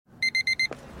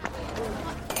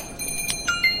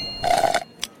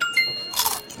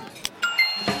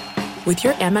With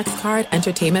your Amex card,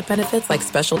 entertainment benefits like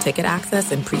special ticket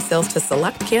access and pre-sales to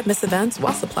select can't-miss events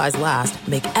while supplies last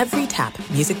make every tap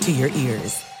music to your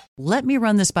ears. "Let me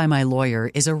run this by my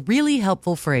lawyer" is a really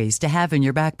helpful phrase to have in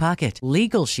your back pocket.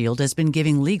 Legal Shield has been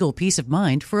giving legal peace of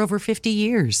mind for over 50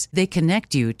 years. They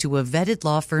connect you to a vetted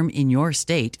law firm in your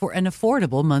state for an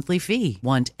affordable monthly fee.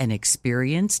 Want an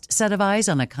experienced set of eyes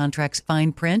on a contract's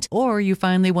fine print? Or you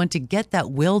finally want to get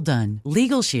that will done?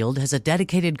 Legal Shield has a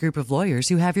dedicated group of lawyers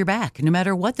who have your back, no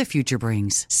matter what the future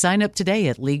brings. Sign up today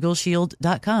at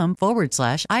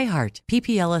LegalShield.com/iHeart.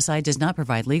 PPLSI does not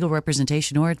provide legal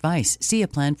representation or advice. See a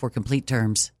plan for complete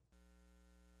terms.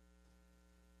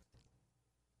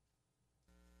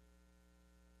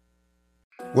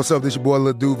 What's up? This your boy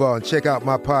Lil Duval, and check out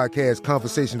my podcast,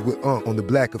 Conversations with Unc, on the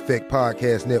Black Effect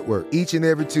Podcast Network. Each and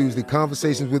every Tuesday,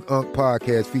 Conversations with Unc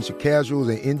podcast feature casuals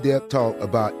and in-depth talk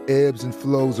about ebbs and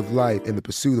flows of life and the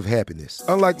pursuit of happiness.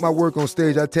 Unlike my work on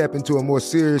stage, I tap into a more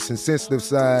serious and sensitive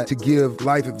side to give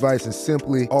life advice and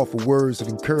simply offer words of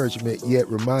encouragement, yet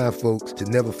remind folks to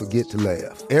never forget to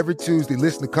laugh. Every Tuesday,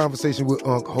 listen to Conversation with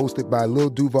Unc, hosted by Lil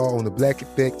Duval on the Black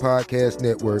Effect Podcast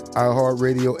Network,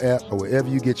 iHeartRadio app, or wherever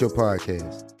you get your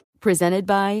podcasts. Presented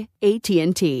by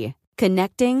AT&T.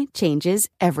 Connecting changes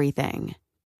everything.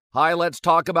 Hi, let's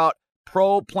talk about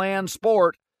Pro Plan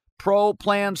Sport. Pro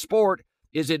Plan Sport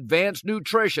is advanced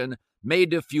nutrition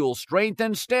made to fuel strength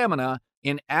and stamina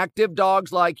in active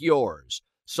dogs like yours.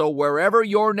 So wherever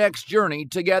your next journey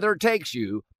together takes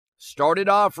you, start it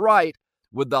off right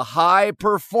with the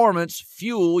high-performance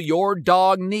fuel your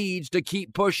dog needs to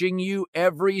keep pushing you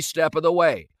every step of the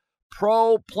way.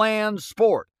 Pro Plan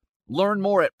Sport. Learn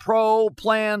more at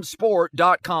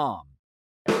ProPlansport.com.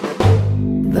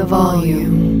 The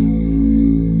volume.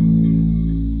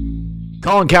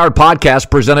 Colin Cowherd podcast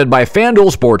presented by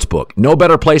FanDuel Sportsbook. No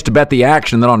better place to bet the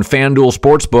action than on FanDuel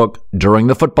Sportsbook during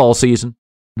the football season.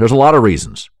 There's a lot of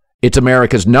reasons. It's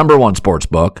America's #1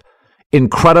 sportsbook,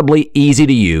 incredibly easy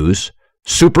to use,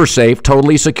 super safe,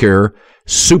 totally secure,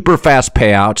 super fast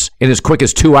payouts in as quick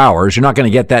as 2 hours. You're not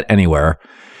going to get that anywhere.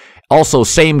 Also,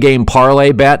 same-game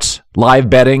parlay bets, live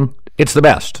betting. It's the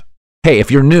best. Hey,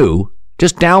 if you're new,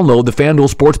 just download the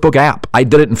FanDuel Sportsbook app. I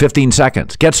did it in 15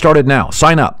 seconds. Get started now.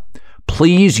 Sign up.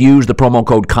 Please use the promo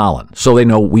code Colin so they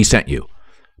know we sent you.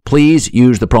 Please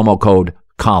use the promo code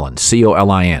Colin,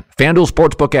 C-O-L-I-N. FanDuel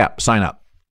Sportsbook app. Sign up.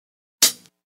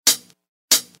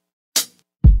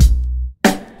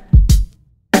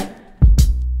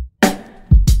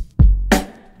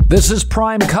 This is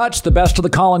Prime Cuts, the best of the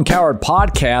Colin Cowherd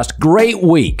podcast. Great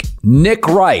week. Nick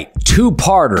Wright,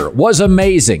 two-parter, was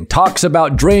amazing. Talks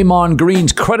about Draymond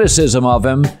Green's criticism of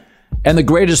him and the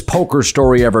greatest poker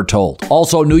story ever told.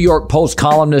 Also, New York Post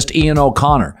columnist Ian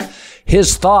O'Connor.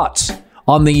 His thoughts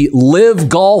on the LIV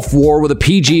golf war with the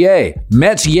PGA.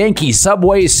 Mets-Yankees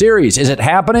Subway Series. Is it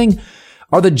happening?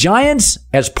 Are the Giants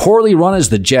as poorly run as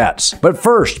the Jets? But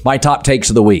first, my top takes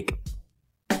of the week.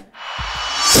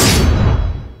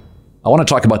 I want to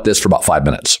talk about this for about 5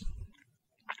 minutes.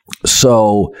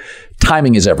 So,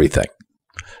 timing is everything.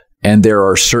 And there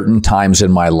are certain times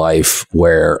in my life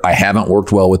where I haven't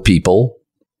worked well with people.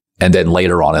 And then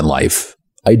later on in life,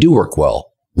 I do work well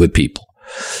with people.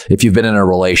 If you've been in a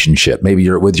relationship, maybe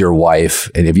you're with your wife,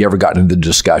 and have you ever gotten into the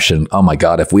discussion, oh my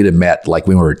God, if we'd have met like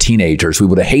when we were teenagers, we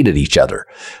would have hated each other.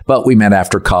 But we met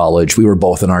after college. We were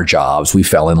both in our jobs. We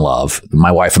fell in love.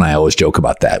 My wife and I always joke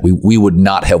about that. We would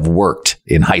not have worked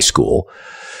in high school,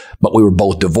 but we were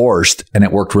both divorced and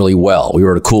it worked really well. We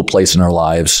were at a cool place in our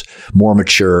lives, more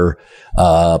mature,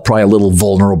 probably a little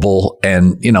vulnerable.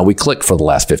 And, we clicked for the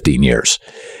last 15 years.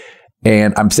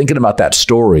 And I'm thinking about that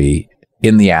story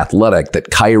in The Athletic,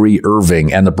 that Kyrie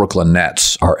Irving and the Brooklyn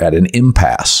Nets are at an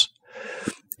impasse.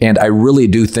 And I really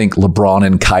do think LeBron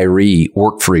and Kyrie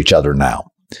work for each other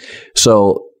now.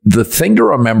 So the thing to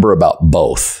remember about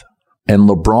both, and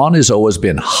LeBron has always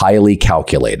been highly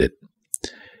calculated.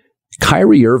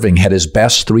 Kyrie Irving had his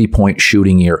best three-point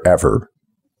shooting year ever.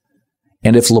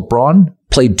 And if LeBron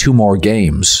played 2 more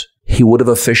games, he would have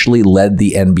officially led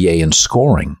the NBA in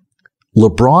scoring.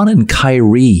 LeBron and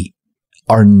Kyrie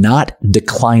are not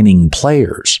declining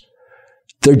players.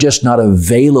 They're just not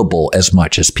available as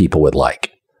much as people would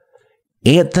like.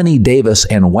 Anthony Davis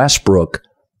and Westbrook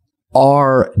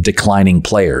are declining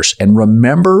players. And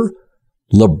remember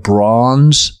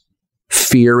LeBron's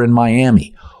fear in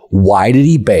Miami. Why did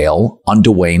he bail on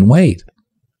Dwayne Wade?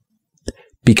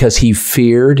 Because he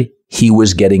feared he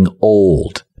was getting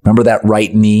old. Remember that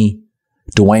right knee?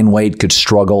 Dwayne Wade could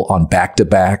struggle on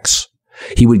back-to-backs.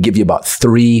 He would give you about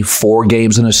 3-4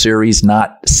 games in a series,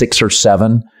 not 6 or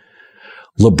 7.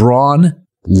 LeBron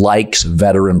likes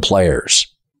veteran players.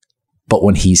 But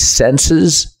when he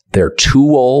senses they're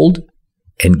too old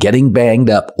and getting banged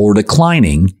up or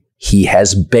declining, he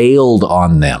has bailed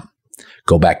on them.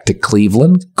 Go back to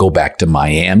Cleveland, go back to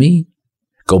Miami,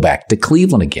 go back to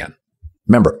Cleveland again.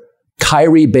 Remember,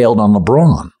 Kyrie bailed on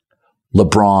LeBron.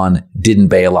 LeBron didn't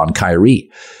bail on Kyrie.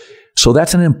 So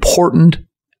that's an important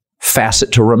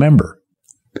facet to remember.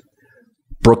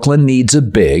 Brooklyn needs a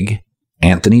big.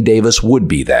 Anthony Davis would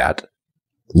be that.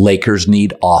 Lakers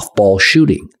need off-ball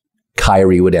shooting.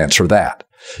 Kyrie would answer that.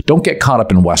 Don't get caught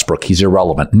up in Westbrook. He's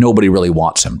irrelevant. Nobody really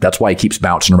wants him. That's why he keeps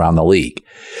bouncing around the league.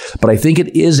 But I think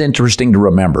it is interesting to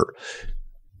remember,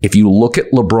 if you look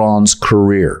at LeBron's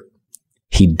career,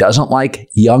 he doesn't like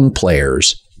young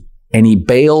players, and he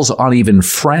bails on even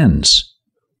friends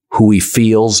who he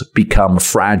feels become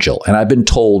fragile. And I've been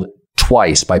told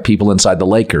twice by people inside the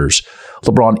Lakers,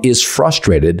 LeBron is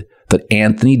frustrated that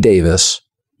Anthony Davis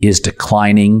is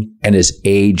declining and is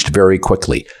aged very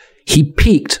quickly. He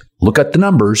peaked. Look at the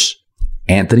numbers.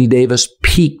 Anthony Davis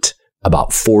peaked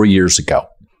about 4 years ago.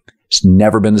 He's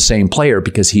never been the same player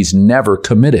because he's never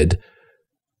committed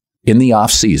in the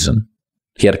offseason.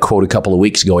 He had a quote a couple of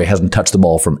weeks ago. He hasn't touched the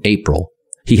ball from April.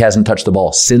 He hasn't touched the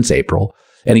ball since April,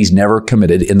 and he's never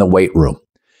committed in the weight room.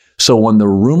 So when the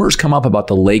rumors come up about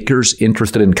the Lakers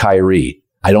interested in Kyrie,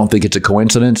 I don't think it's a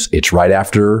coincidence. It's right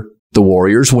after the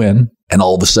Warriors win, and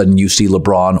all of a sudden you see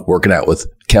LeBron working out with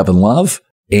Kevin Love,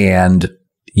 and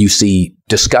you see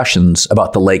discussions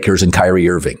about the Lakers and Kyrie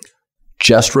Irving.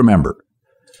 Just remember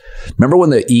when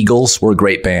the Eagles were a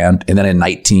great band, and then in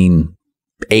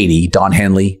 1980, Don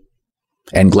Henley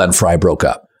and Glenn Frey broke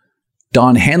up.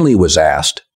 Don Henley was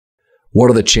asked, what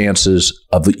are the chances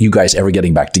of you guys ever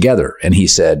getting back together? And he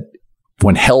said,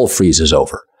 when hell freezes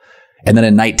over. And then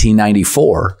in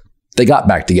 1994, they got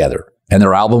back together, and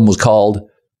their album was called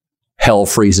Hell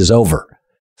Freezes Over.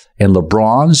 And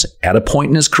LeBron's at a point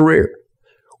in his career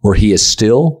where he is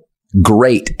still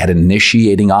great at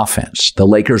initiating offense. The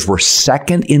Lakers were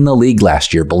second in the league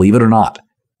last year, believe it or not,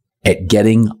 at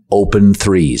getting open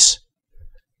threes.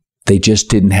 They just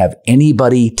didn't have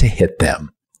anybody to hit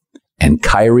them. And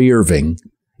Kyrie Irving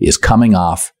is coming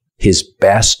off his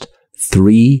best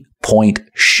 3-point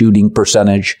shooting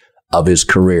percentage of his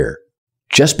career.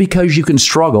 Just because you can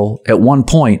struggle at one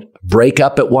point, break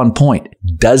up at one point,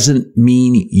 doesn't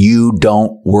mean you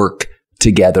don't work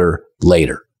together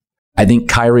later. I think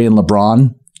Kyrie and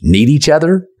LeBron need each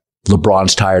other.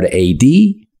 LeBron's tired of AD.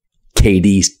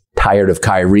 KD's tired of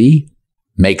Kyrie.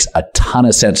 Makes a ton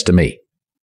of sense to me.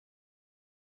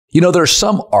 You know, there's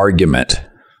some argument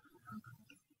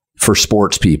for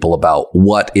sports people about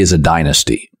what is a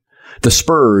dynasty. The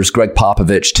Spurs, Greg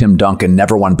Popovich, Tim Duncan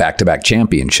never won back-to-back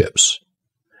championships.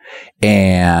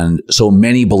 And so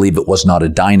many believe it was not a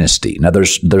dynasty. Now,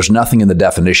 there's nothing in the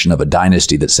definition of a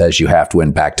dynasty that says you have to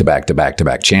win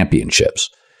back-to-back championships.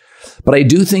 But I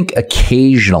do think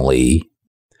occasionally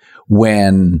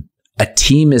when a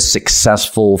team is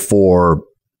successful for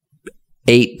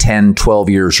 8, 10, 12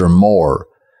 years or more,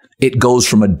 it goes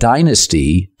from a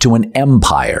dynasty to an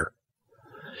empire.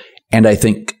 And I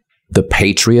think the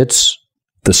Patriots,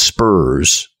 the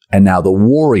Spurs, and now the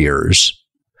Warriors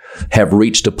have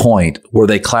reached a point where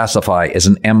they classify as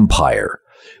an empire,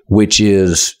 which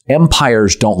is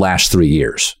empires don't last 3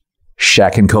 years.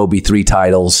 Shaq and Kobe, 3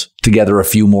 titles, together a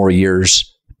few more years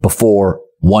before,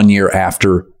 1 year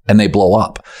after, and they blow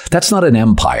up. That's not an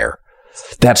empire.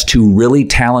 That's 2 really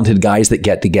talented guys that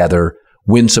get together,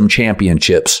 win some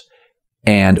championships,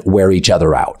 and wear each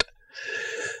other out.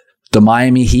 The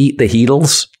Miami Heat, the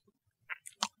Heatles,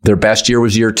 their best year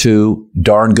was year 2,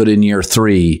 darn good in year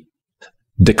 3,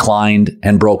 declined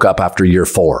and broke up after year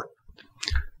 4.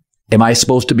 Am I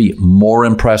supposed to be more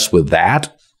impressed with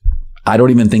that? I don't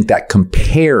even think that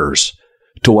compares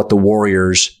to what the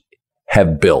Warriors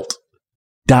have built.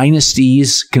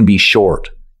 Dynasties can be short.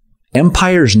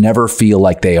 Empires never feel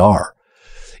like they are.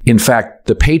 In fact,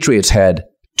 the Patriots had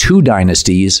 2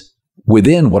 dynasties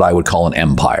within what I would call an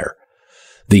empire.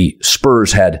 The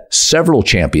Spurs had several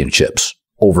championships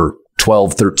over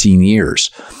 12, 13 years.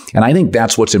 And I think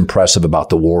that's what's impressive about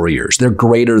the Warriors. They're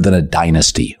greater than a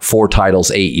dynasty. 4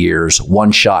 titles, 8 years,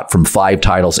 1 shot from 5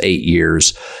 titles, 8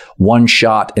 years, 1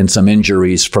 shot and some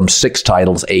injuries from 6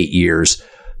 titles, 8 years.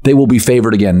 They will be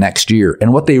favored again next year.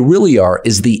 And what they really are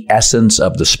is the essence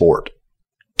of the sport.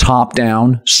 Top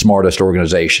down, smartest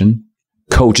organization.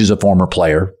 Coach is a former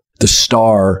player. The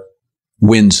star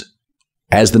wins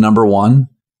as the number 1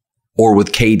 or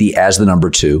with KD as the number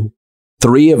 2.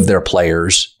 3 of their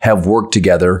players have worked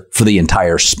together for the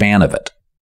entire span of it.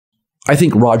 I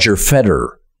think Roger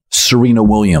Federer, Serena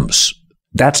Williams,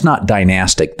 that's not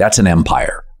dynastic, that's an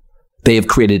empire. They have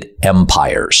created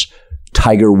empires.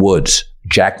 Tiger Woods,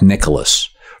 Jack Nicklaus,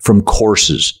 from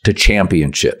courses to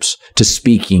championships to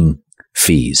speaking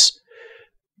fees.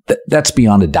 That's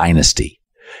beyond a dynasty.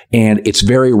 And it's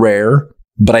very rare,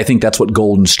 but I think that's what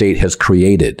Golden State has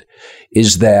created,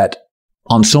 is that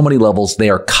on so many levels, they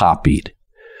are copied.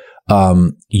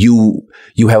 You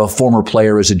have a former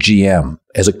player as a GM,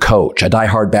 as a coach, a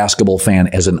diehard basketball fan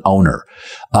as an owner.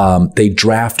 They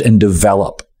draft and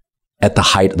develop at the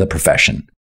height of the profession.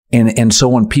 And so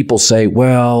when people say,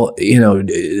 well,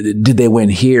 did they win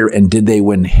here and did they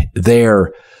win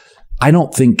there? I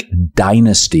don't think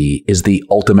dynasty is the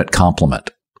ultimate compliment.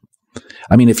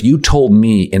 I mean, if you told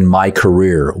me in my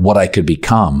career what I could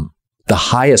become, the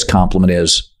highest compliment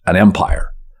is an empire.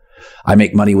 I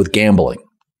make money with gambling,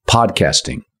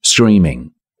 podcasting,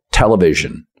 streaming,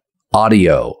 television,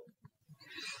 audio,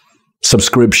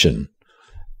 subscription,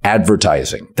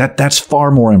 advertising. That's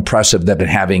far more impressive than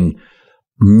having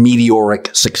meteoric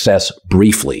success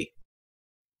briefly.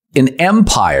 An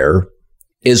empire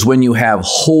is when you have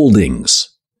holdings.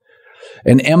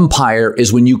 An empire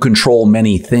is when you control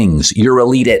many things. You're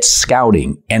elite at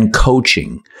scouting and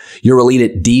coaching. You're elite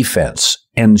at defense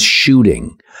and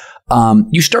shooting.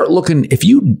 You start looking, if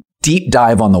you deep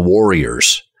dive on the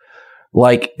Warriors,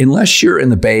 like unless you're in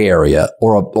the Bay Area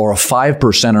or a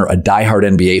 5%er, a diehard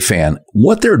NBA fan,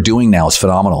 what they're doing now is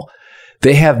phenomenal.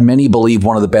 They have many believe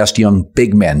one of the best young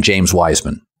big men, James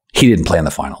Wiseman. He didn't play in the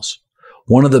finals.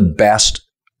 One of the best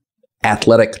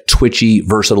athletic, twitchy,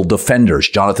 versatile defenders,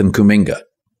 Jonathan Kuminga.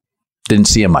 Didn't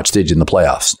see him much, did you, in the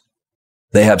playoffs?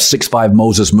 They have 6'5"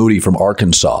 Moses Moody from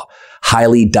Arkansas.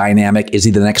 Highly dynamic. Is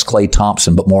he the next Klay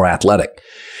Thompson, but more athletic?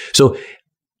 So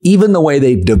even the way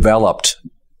they've developed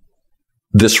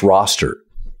this roster,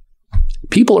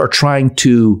 people are trying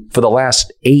to, for the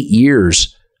last 8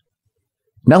 years,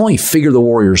 not only figure the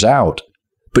Warriors out,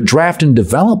 but draft and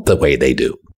develop the way they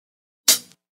do.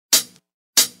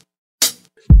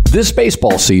 This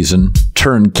baseball season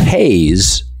turned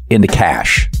Ks into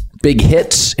cash. Big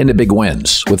hits into big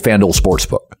wins with FanDuel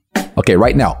Sportsbook. Okay,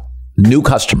 right now, new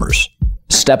customers,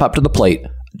 step up to the plate,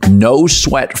 no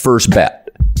sweat first bet,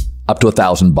 up to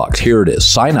 $1,000. Here it is.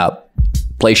 Sign up,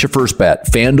 place your first bet.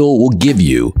 FanDuel will give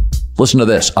you, listen to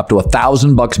this, up to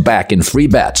 $1,000 back in free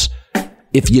bets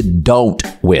if you don't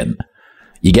win.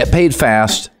 You get paid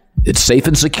fast. It's safe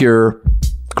and secure.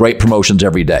 Great promotions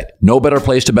every day. No better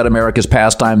place to bet America's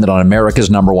pastime than on America's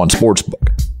 #1 sportsbook.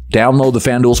 Download the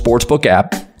FanDuel Sportsbook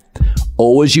app.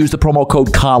 Always use the promo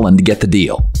code Colin to get the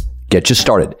deal. Get you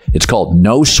started. It's called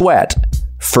No Sweat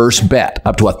First Bet,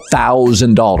 up to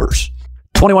 $1,000.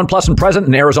 21 plus and present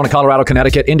in Arizona, Colorado,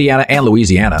 Connecticut, Indiana, and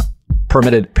Louisiana.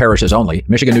 Permitted parishes only.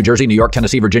 Michigan, New Jersey, New York,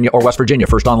 Tennessee, Virginia, or West Virginia.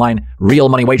 First online, real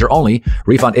money wager only.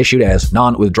 Refund issued as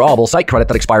non-withdrawable site credit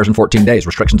that expires in 14 days.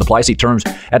 Restrictions apply. See terms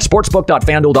at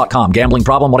sportsbook.fanduel.com. Gambling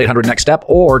problem, 1-800-NEXT-STEP,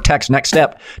 or text NEXT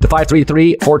STEP to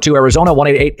 53342 Arizona,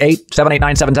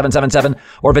 1-888-789-7777,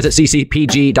 or visit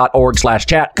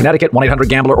ccpg.org/chat. Connecticut,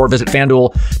 1-800-GAMBLER, or visit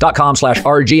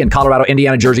fanduel.com/RG. In Colorado,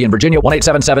 Indiana, Jersey, and Virginia,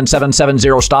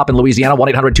 1-877-770-STOP. In Louisiana,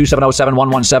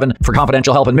 1-800-270-7117. For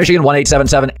confidential help in Michigan,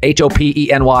 1-877-HOPENY,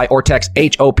 or text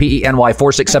HOPENY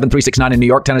 467-369 in New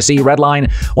York, Tennessee. Red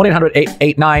line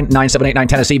 1-800-889-9789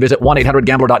 Tennessee. Visit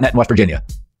 1-800-GAMBLER.net in West Virginia.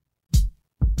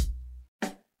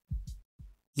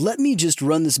 "Let me just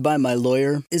run this by my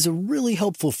lawyer" is a really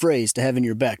helpful phrase to have in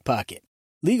your back pocket.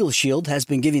 Legal Shield has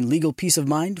been giving legal peace of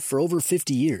mind for over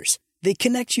 50 years. They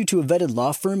connect you to a vetted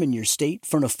law firm in your state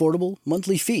for an affordable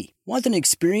monthly fee. Want an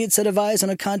experienced set of eyes on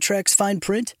a contract's fine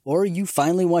print? Or you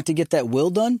finally want to get that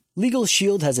will done? Legal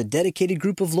Shield has a dedicated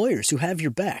group of lawyers who have your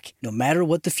back, no matter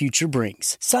what the future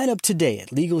brings. Sign up today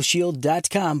at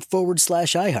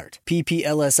LegalShield.com/iHeart.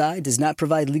 PPLSI does not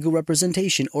provide legal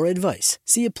representation or advice.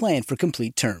 See a plan for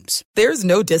complete terms. There's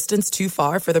no distance too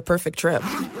far for the perfect trip.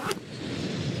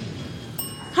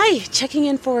 Hi, checking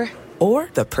in for...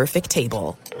 Or the perfect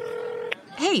table.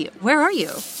 Hey, where are you?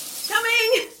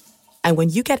 Coming! And when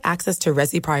you get access to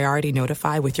Resi Priority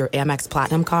Notify with your Amex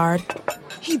Platinum card...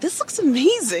 Hey, this looks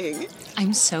amazing.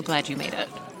 I'm so glad you made it.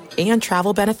 And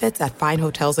travel benefits at fine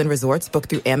hotels and resorts booked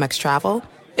through Amex Travel,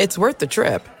 it's worth the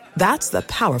trip. That's the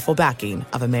powerful backing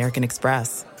of American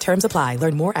Express. Terms apply.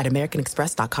 Learn more at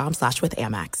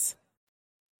americanexpress.com/withAmex.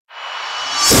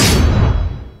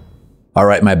 All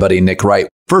right, my buddy Nick Wright.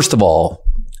 First of all,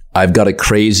 I've got a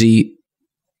crazy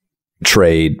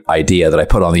trade idea that I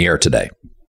put on the air today.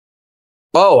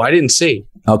 Oh, I didn't see.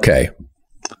 Okay.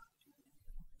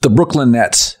 The Brooklyn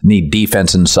Nets need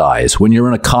defense and size. When you're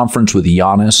in a conference with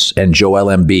Giannis and Joel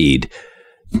Embiid,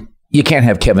 you can't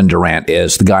have Kevin Durant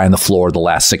as the guy on the floor the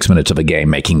last 6 minutes of a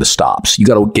game making the stops. He's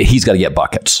got to get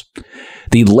buckets.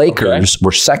 The Lakers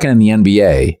were second in the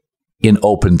NBA in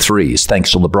open threes,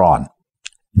 thanks to LeBron.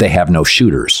 They have no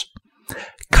shooters.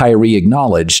 Kyrie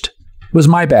acknowledged, it was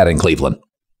my bad in Cleveland.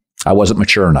 I wasn't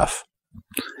mature enough.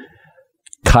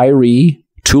 Kyrie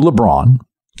to LeBron.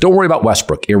 Don't worry about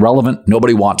Westbrook. Irrelevant.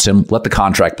 Nobody wants him. Let the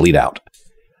contract bleed out.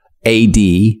 AD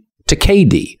to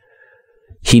KD.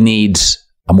 He needs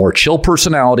a more chill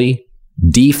personality,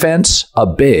 defense, a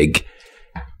big.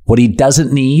 What he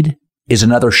doesn't need is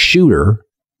another shooter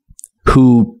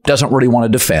who doesn't really want to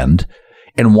defend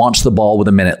and wants the ball with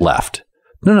a minute left.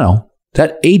 No.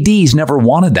 That AD's never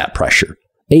wanted that pressure.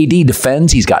 AD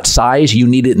defends. He's got size. You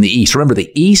need it in the East. Remember,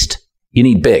 the East, you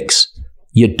need bigs.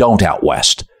 You don't out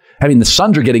West. I mean, the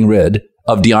Suns are getting rid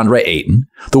of DeAndre Ayton.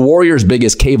 The Warriors' big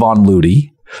is Kayvon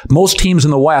Looney. Most teams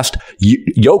in the West,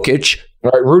 Jokic.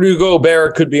 All right, Rudy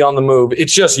Gobert could be on the move.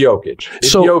 It's just Jokic.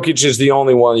 Jokic is the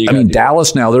only one.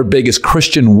 Dallas now, their big is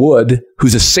Christian Wood,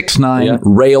 who's a 6'9",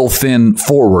 rail-thin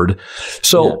forward.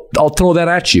 So I'll throw that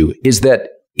at you, is that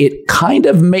it kind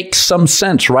of makes some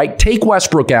sense, right? Take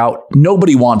Westbrook out.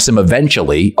 Nobody wants him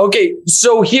eventually. Okay,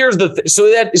 so here's the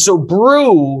thing. So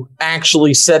Brew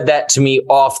actually said that to me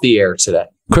off the air today.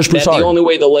 Chris Broussard. The only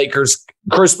way the Lakers,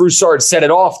 Chris Broussard said it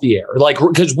off the air. Like,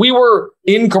 because we were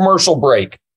in commercial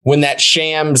break when that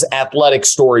Shams athletic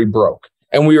story broke.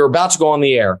 And we were about to go on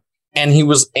the air. And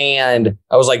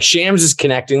I was like, Shams is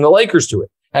connecting the Lakers to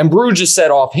it. And Brew just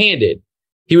said offhanded.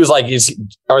 He was like,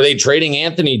 are they trading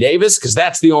Anthony Davis? Because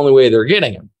that's the only way they're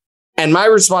getting him. And my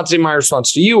response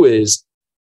to you is,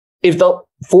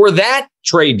 for that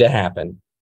trade to happen,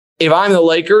 if I'm the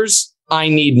Lakers, I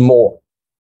need more.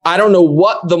 I don't know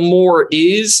what the more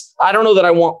is. I don't know that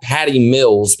I want Patty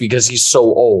Mills because he's so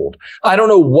old. I don't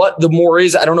know what the more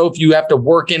is. I don't know if you have to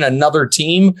work in another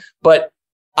team, but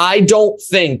I don't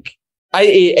think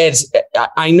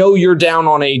I know you're down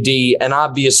on AD, and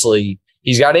obviously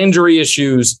he's got injury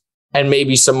issues and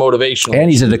maybe some motivational.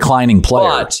 And he's a declining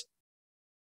player.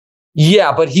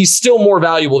 But he's still more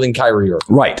valuable than Kyrie Irving.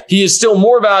 Right. He is still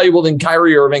more valuable than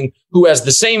Kyrie Irving, who has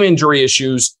the same injury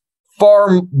issues,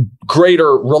 far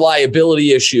greater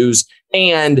reliability issues,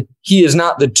 and he is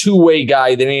not the two-way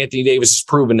guy that Anthony Davis has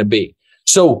proven to be.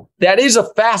 So that is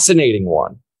a fascinating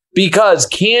one, because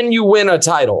can you win a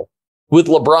title with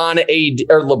LeBron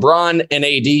and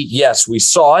AD? Yes, we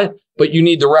saw it, but you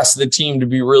need the rest of the team to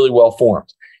be really well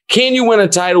formed. Can you win a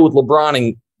title with LeBron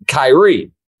and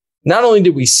Kyrie? Not only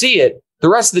did we see it, the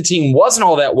rest of the team wasn't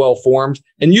all that well formed,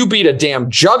 and you beat a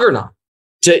damn juggernaut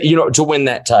to win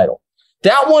that title.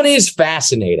 That one is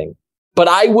fascinating, but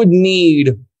I would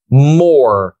need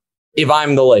more if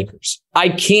I'm the Lakers. I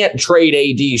can't trade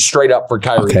AD straight up for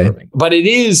Kyrie Irving, but it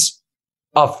is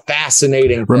a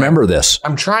fascinating thing. Remember this.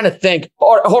 I'm trying to think.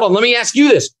 Oh, hold on. Let me ask you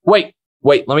this. Wait,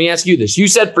 let me ask you this. You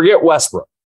said forget Westbrook.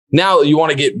 Now you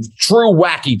want to get true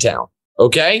wacky town.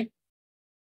 Okay.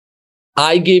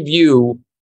 I give you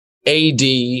AD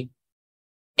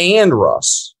and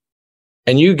Russ,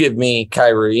 and you give me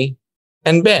Kyrie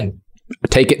and Ben.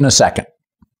 Take it in a second.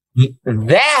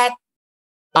 That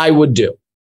I would do,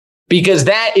 because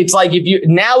that it's like if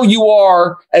you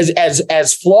are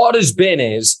as flawed as Ben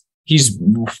is, he's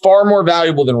far more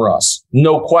valuable than Russ.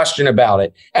 No question about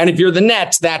it. And if you're the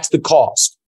Nets, that's the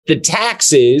cost. The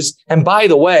tax is, and by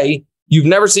the way, you've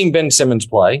never seen Ben Simmons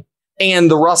play, and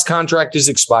the Russ contract is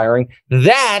expiring.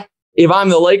 That, if I'm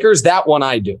the Lakers, that one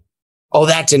I do. Oh,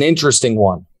 that's an interesting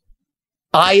one.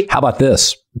 How about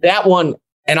this? That one.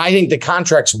 And I think the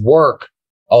contracts work.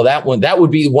 Oh, that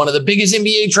would be one of the biggest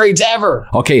NBA trades ever.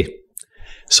 Okay.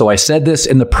 So I said this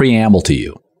in the preamble to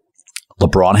you.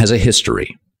 LeBron has a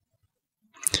history.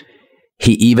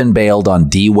 He even bailed on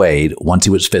D Wade once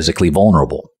he was physically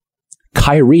vulnerable.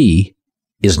 Kyrie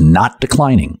is not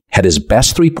declining. Had his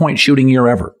best 3-point shooting year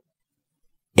ever.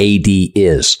 AD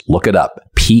is. Look it up.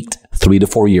 Peaked 3 to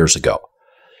 4 years ago.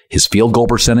 His field goal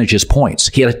percentage, his points.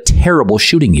 He had a terrible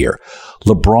shooting year.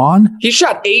 LeBron. He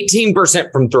shot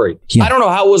 18% from three. Yeah. I don't know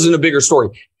how it wasn't a bigger story.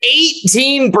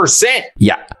 18%.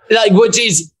 Yeah. Which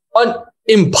is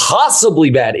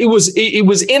impossibly bad. It was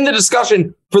in the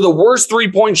discussion for the worst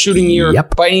 3-point shooting year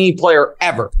by any player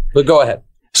ever. But go ahead.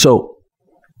 So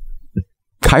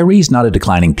Kyrie's not a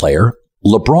declining player.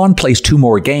 LeBron plays 2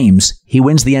 more games. He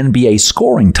wins the NBA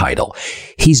scoring title.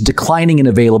 He's declining in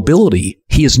availability.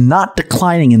 He is not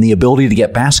declining in the ability to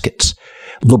get baskets.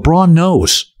 LeBron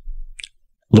knows.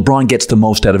 LeBron gets the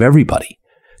most out of everybody.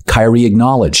 Kyrie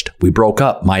acknowledged, we broke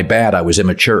up. My bad. I was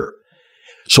immature.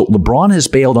 So LeBron has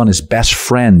bailed on his best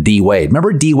friend, D Wade.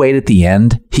 Remember D Wade at the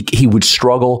end? He would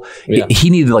struggle. Yeah.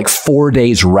 He needed like 4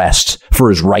 days rest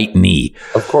for his right knee.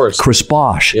 Of course. Chris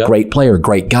Bosh, great player,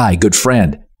 great guy, good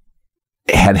friend.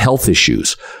 had health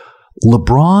issues.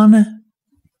 LeBron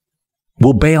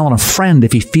will bail on a friend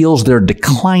if he feels they're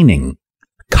declining.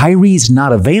 Kyrie's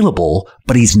not available,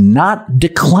 but he's not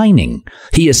declining.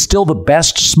 He is still the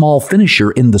best small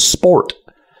finisher in the sport.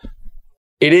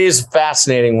 It is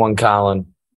fascinating one, Colin.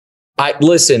 I've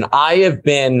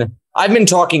been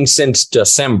talking since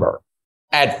December.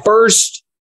 At first,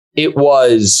 it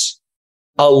was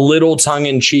a little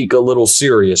tongue-in-cheek, a little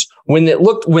serious. When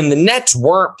the Nets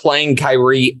weren't playing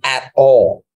Kyrie at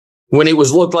all, when it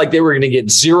looked like they were going to get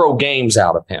 0 games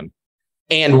out of him,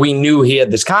 and we knew he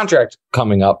had this contract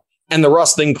coming up, and the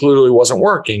Russ thing clearly wasn't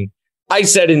working, I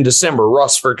said in December,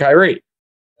 Russ for Kyrie.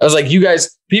 I was like, you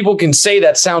guys, people can say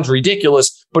that sounds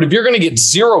ridiculous, but if you're going to get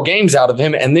 0 games out of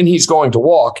him and then he's going to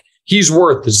walk, he's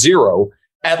worth 0.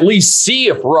 At least see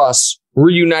if Russ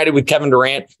reunited with Kevin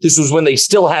Durant. This was when they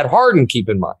still had Harden, keep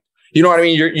in mind. You know what I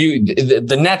mean?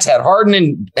 The Nets had Harden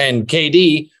and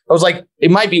KD. I was like, it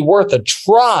might be worth a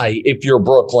try if you're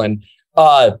Brooklyn.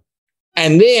 And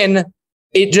then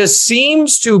it just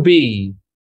seems to be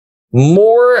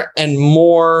more and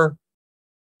more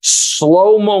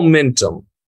slow momentum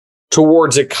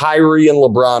towards a Kyrie and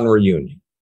LeBron reunion.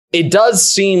 It does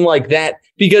seem like that,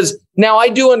 because now I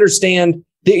do understand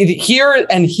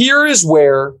here is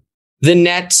where the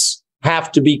Nets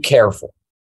have to be careful,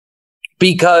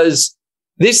 because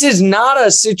this is not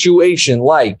a situation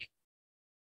like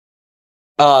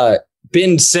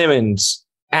Ben Simmons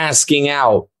asking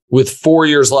out with 4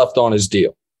 years left on his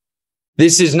deal.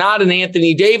 This is not an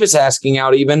Anthony Davis asking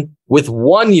out even with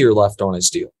 1 year left on his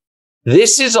deal.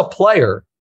 This is a player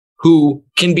who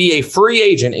can be a free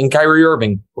agent in Kyrie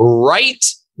Irving right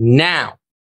now.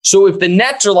 So if the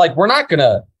Nets are like, we're not going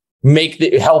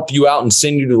to help you out and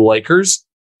send you to the Lakers,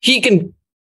 he can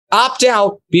opt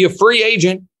out, be a free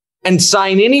agent, and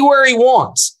sign anywhere he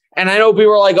wants. And I know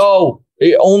people are like, oh,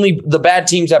 only the bad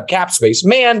teams have cap space.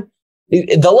 Man,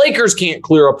 the Lakers can't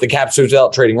clear up the cap space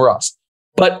without trading Russ.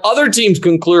 But other teams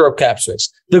can clear up cap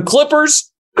space. The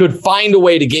Clippers could find a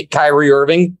way to get Kyrie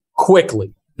Irving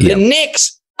quickly. The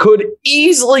Knicks could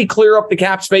easily clear up the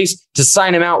cap space to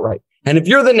sign him outright. And if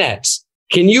you're the Nets,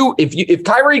 if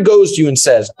Kyrie goes to you and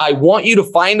says, I want you to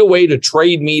find a way to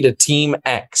trade me to team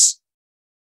X,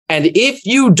 and if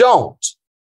you don't,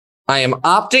 I am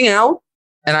opting out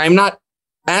and I'm not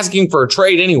asking for a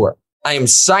trade anywhere. I am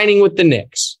signing with the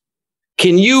Knicks.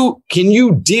 Can you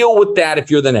deal with that if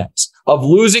you're the Nets, of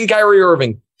losing Kyrie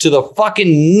Irving to the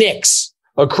fucking Knicks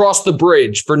across the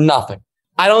bridge for nothing?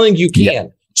 I don't think you can.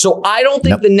 Yep. So I don't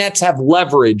think the Nets have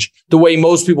leverage the way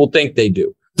most people think they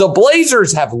do. The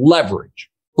Blazers have leverage.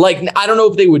 Like, I don't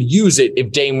know if they would use it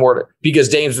if Dame were to, because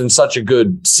Dame's been such a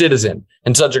good citizen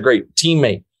and such a great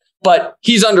teammate, but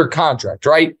he's under contract,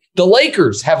 right? The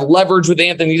Lakers have leverage with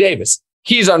Anthony Davis.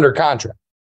 He's under contract.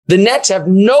 The Nets have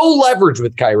no leverage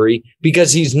with Kyrie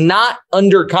because he's not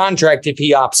under contract if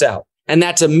he opts out. And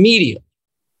that's immediate.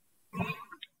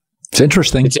 It's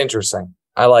interesting. It's interesting.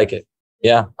 I like it.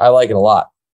 Yeah, I like it a lot.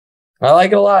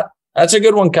 That's a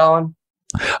good one, Colin.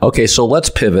 Okay, so let's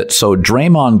pivot. So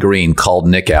Draymond Green called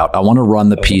Nick out. I want to run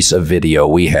the piece of video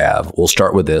we have. We'll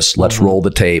start with this. Let's roll the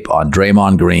tape on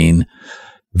Draymond Green,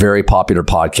 very popular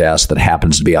podcast that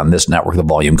happens to be on this network, The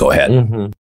Volume. Go ahead.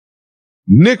 Mm-hmm.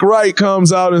 Nick Wright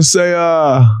comes out and say,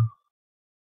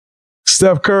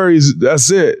 Steph Curry's, that's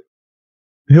it.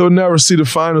 He'll never see the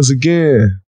finals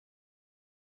again.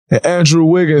 And Andrew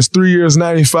Wiggins, 3 years,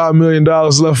 $95 million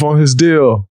left on his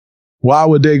deal. Why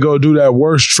would they go do that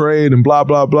worst trade and blah,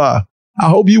 blah, blah? I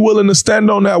hope you're willing to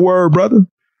stand on that word, brother.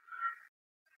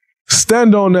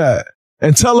 Stand on that.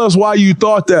 And tell us why you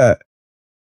thought that.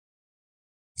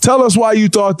 Tell us why you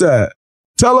thought that.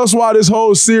 Tell us why this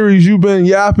whole series you've been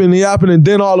yapping, and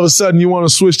then all of a sudden you want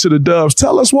to switch to the Dubs.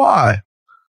 Tell us why.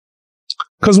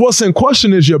 Because what's in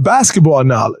question is your basketball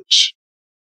knowledge.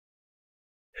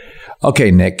 Okay,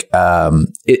 Nick,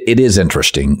 it is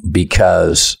interesting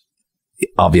because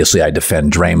obviously I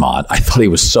defend Draymond. I thought he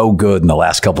was so good in the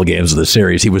last couple of games of the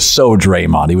series. He was so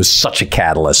Draymond. He was such a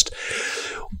catalyst.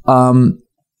 I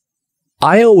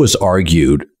always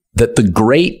argued that the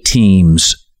great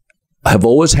teams have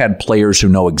always had players who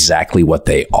know exactly what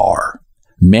they are.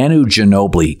 Manu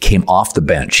Ginobili came off the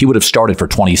bench. He would have started for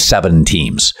 27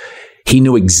 teams. He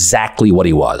knew exactly what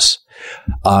he was.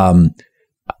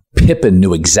 Pippen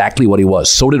knew exactly what he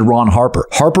was. So did Ron Harper.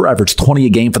 Harper averaged 20 a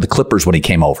game for the Clippers when he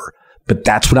came over, but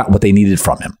that's not what they needed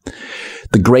from him.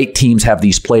 The great teams have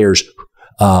these players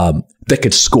that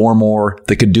could score more,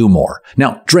 that could do more.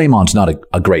 Now, Draymond's not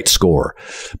a great scorer,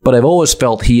 but I've always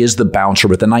felt he is the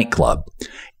bouncer at the nightclub,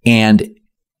 and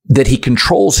that he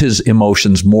controls his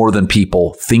emotions more than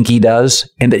people think he does,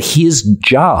 and that his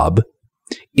job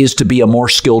is to be a more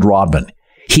skilled Rodman.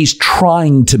 He's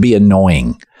trying to be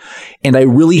annoying. And I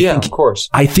really think, of course,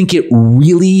 I think it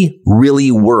really,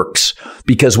 really works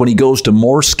because when he goes to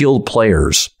more skilled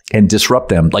players and disrupt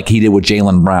them like he did with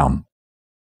Jaylen Brown,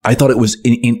 I thought it was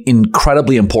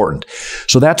incredibly important.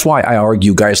 So that's why I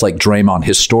argue guys like Draymond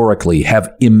historically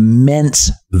have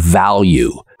immense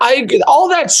value. All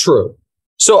that's true.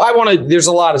 So there's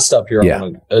a lot of stuff here I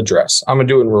want to address. I'm going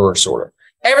to do it in reverse order.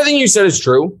 Everything you said is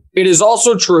true. It is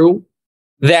also true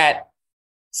that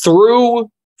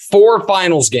through 4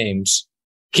 finals games,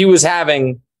 he was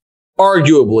having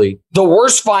arguably the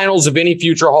worst finals of any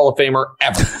future Hall of Famer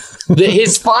ever.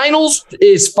 His finals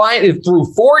is fine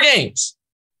through 4 games.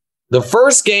 The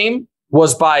first game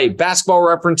was by Basketball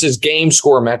Reference's game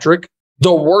score metric,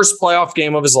 the worst playoff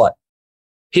game of his life.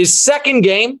 His second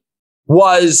game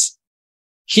was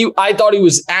I thought he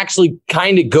was actually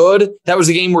kind of good. That was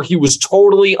a game where he was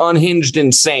totally unhinged,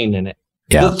 insane in it.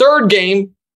 Yeah. The third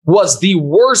game was the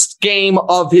worst game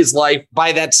of his life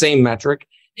by that same metric.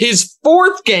 His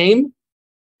fourth game,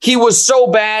 he was so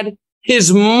bad,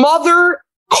 his mother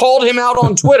called him out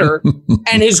on Twitter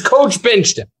and his coach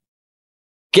benched him.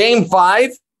 Game 5,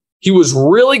 he was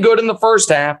really good in the first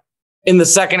half. In the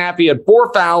second half, he had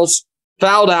 4 fouls,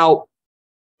 fouled out,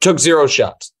 took 0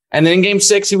 shots. And then in game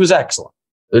 6, he was excellent.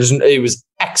 He was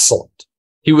excellent.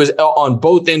 He was on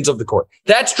both ends of the court.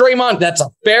 That's Draymond. That's a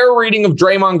fair reading of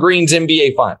Draymond Green's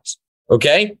NBA finals.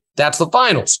 Okay. That's the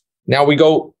finals. Now we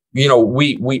go,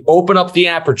 we open up the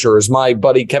aperture, as my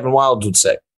buddy Kevin Wildes would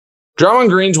say. Draymond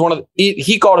Green's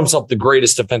he called himself the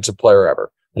greatest defensive player ever.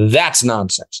 That's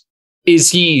nonsense.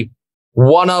 Is he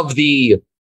one of the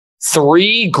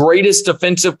 3 greatest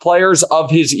defensive players of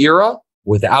his era?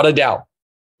 Without a doubt.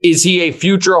 Is he a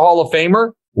future Hall of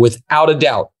Famer? Without a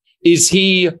doubt. Is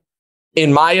he,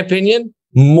 in my opinion,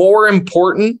 more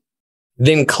important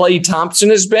than Klay Thompson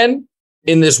has been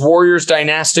in this Warriors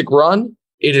dynastic run?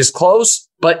 It is close,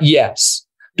 but yes,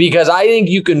 because I think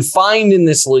you can find in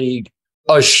this league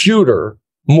a shooter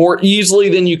more easily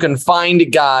than you can find a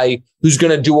guy who's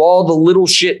going to do all the little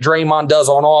shit Draymond does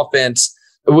on offense.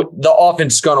 The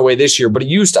offense has gone away this year, but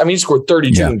he scored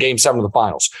 32 in game 7 of the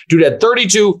finals. Dude had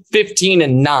 32, 15,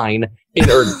 and 9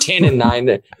 or 10 and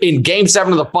 9 in game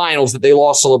 7 of the finals that they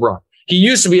lost to LeBron. He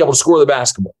used to be able to score the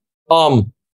basketball.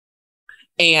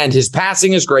 And his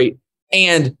passing is great.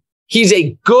 And he's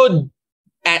a good,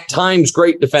 at times,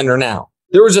 great defender now.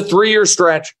 There was a 3-year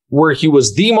stretch where he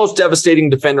was the most devastating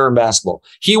defender in basketball.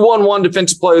 He won 1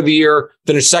 Defensive Player of the Year,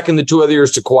 finished second the 2 other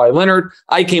years to Kawhi Leonard.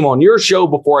 I came on your show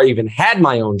before I even had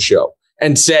my own show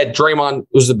and said Draymond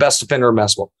was the best defender in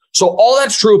basketball. So all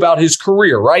that's true about his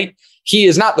career, right? He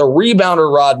is not the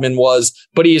rebounder Rodman was,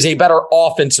 but he is a better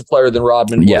offensive player than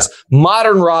Rodman was.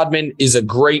 Modern Rodman is a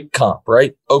great comp,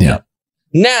 right? Okay. Yeah.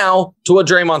 Now to what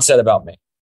Draymond said about me.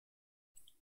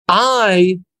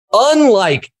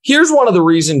 Here's one of the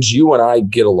reasons you and I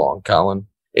get along, Colin.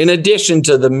 In addition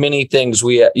to the many things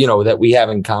that we have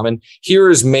in common, here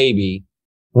is maybe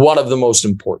one of the most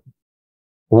important.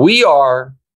 We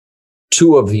are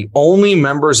 2 of the only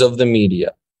members of the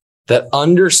media that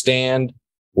understand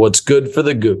what's good for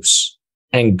the goose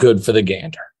and good for the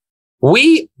gander.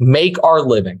 We make our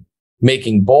living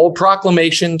making bold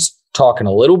proclamations, talking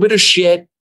a little bit of shit,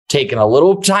 taking a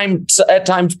little time, at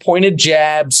times pointed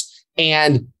jabs,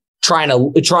 and trying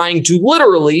to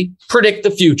literally predict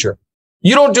the future.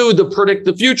 You don't do the predict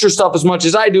the future stuff as much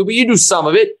as I do, but you do some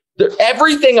of it.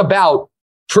 Everything about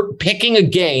picking a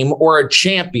game or a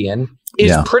champion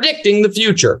is predicting the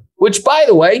future, which, by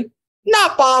the way,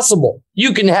 not possible.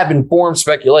 You can have informed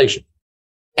speculation.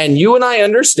 And you and I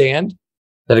understand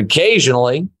that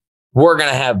occasionally we're going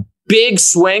to have big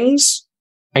swings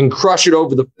and crush it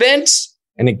over the fence.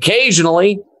 And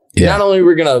occasionally, not only are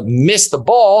we going to miss the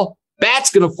ball, bat's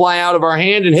going to fly out of our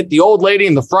hand and hit the old lady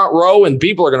in the front row, and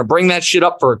people are going to bring that shit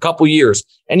up for a couple years.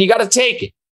 And you got to take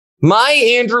it. My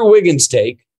Andrew Wiggins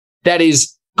take that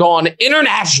is gone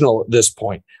international at this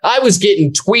point. I was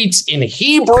getting tweets in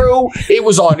Hebrew. It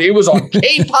was on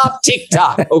K-pop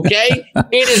TikTok. Okay.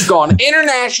 It has gone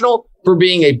international for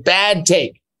being a bad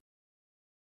take.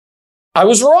 I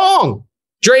was wrong.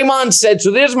 Draymond said,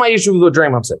 so there's my issue with what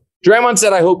Draymond said. Draymond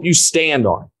said, I hope you stand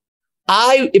on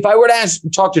it. If I were to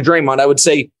talk to Draymond, I would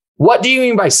say, what do you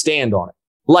mean by stand on it?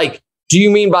 Like, do you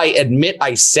mean by admit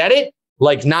I said it?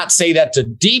 Like, not say that's a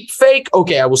deep fake?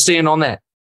 Okay, I will stand on that.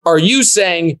 Are you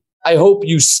saying, I hope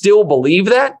you still believe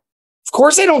that? Of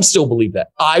course I don't still believe that.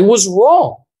 I was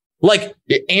wrong. Like,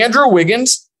 Andrew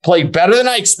Wiggins played better than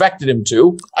I expected him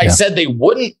to. I said they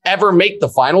wouldn't ever make the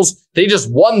finals. They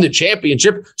just won the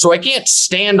championship. So I can't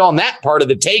stand on that part of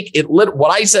the take.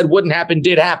 What I said wouldn't happen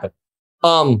did happen.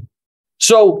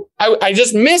 So I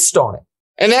just missed on it.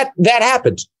 And that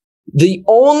happens. The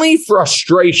only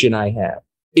frustration I have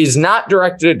is not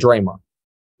directed at Draymond,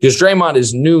 because Draymond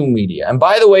is new media. And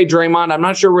by the way, Draymond, I'm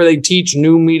not sure where they teach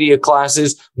new media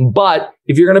classes, but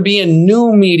if you're going to be in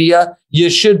new media, you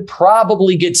should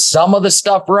probably get some of the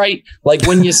stuff right. Like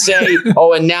when you say,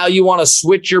 oh, and now you want to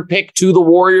switch your pick to the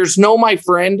Warriors. No, my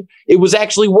friend, it was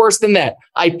actually worse than that.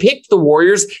 I picked the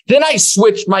Warriors, then I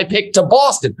switched my pick to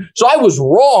Boston. So I was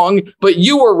wrong, but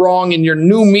you were wrong in your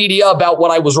new media about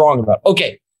what I was wrong about.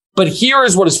 Okay, but here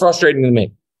is what is frustrating to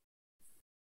me.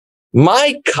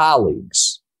 My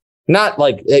colleagues, not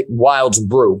like Wilds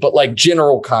Brew, but like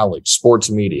general colleagues, sports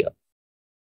media,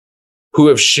 who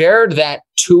have shared that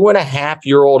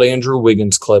 2.5-year-old Andrew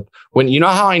Wiggins clip. When you know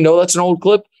how I know that's an old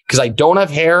clip? Because I don't have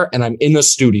hair and I'm in the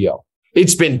studio.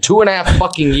 It's been 2.5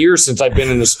 fucking years since I've been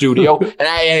in the studio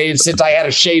and since I had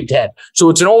a shaved head. So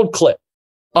it's an old clip.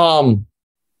 But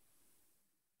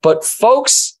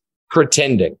folks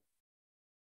pretending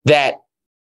that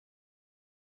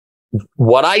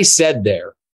what I said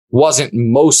there wasn't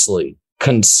mostly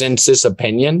consensus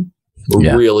opinion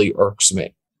really irks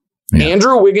me. Yeah.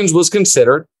 Andrew Wiggins was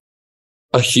considered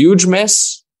a huge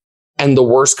miss and the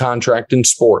worst contract in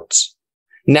sports.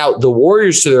 Now, the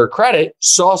Warriors, to their credit,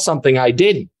 saw something I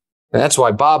didn't. And that's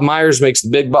why Bob Myers makes the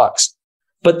big bucks.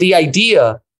 But the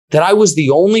idea that I was the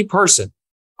only person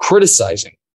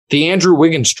criticizing the Andrew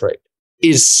Wiggins trade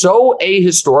is so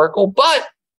ahistorical. But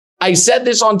I said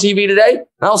this on TV today, and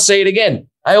I'll say it again.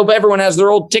 I hope everyone has their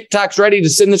old TikToks ready to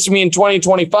send this to me in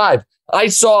 2025. I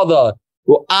saw the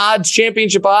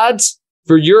championship odds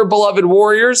for your beloved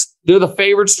Warriors. They're the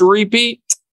favorites to repeat.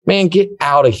 Man, get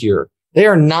out of here. They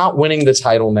are not winning the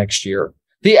title next year.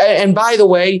 And by the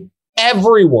way,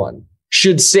 everyone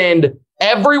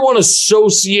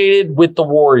associated with the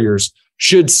Warriors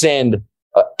should send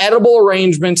edible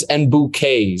arrangements and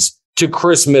bouquets to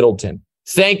Chris Middleton,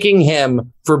 thanking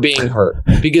him for being hurt.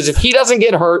 Because if he doesn't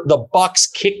get hurt, the Bucks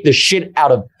kick the shit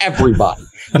out of everybody.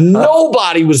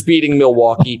 Nobody was beating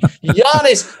Milwaukee.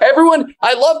 Giannis, everyone,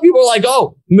 I love people like,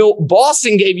 oh,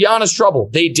 Boston gave Giannis trouble.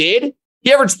 They did?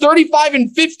 He averaged 35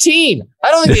 and 15. I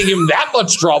don't think they gave him that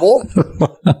much trouble.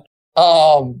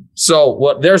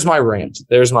 There's my rant.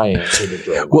 There's my answer to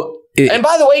Draymond. And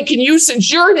by the way,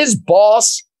 since you're his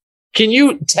boss, can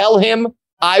you tell him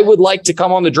I would like to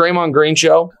come on the Draymond Green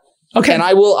show? Okay. And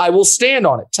I will stand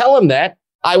on it. Tell him that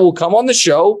I will come on the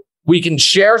show. We can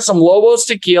share some Lobos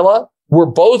tequila. We're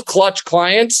both Clutch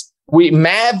clients.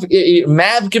 Mav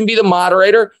can be the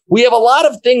moderator. We have a lot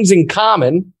of things in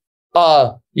common.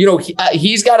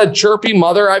 He's got a chirpy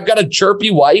mother. I've got a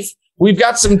chirpy wife. We've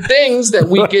got some things that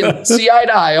we can see eye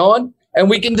to eye on, and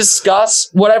we can discuss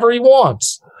whatever he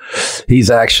wants. He's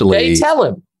actually. Okay, tell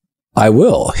him. I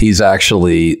will. He's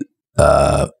actually.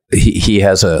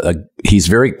 He's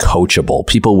very coachable.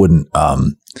 People wouldn't.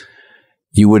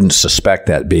 You wouldn't suspect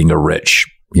that being a rich,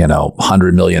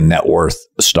 100 million net worth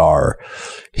star.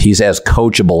 He's as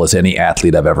coachable as any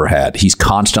athlete I've ever had. He's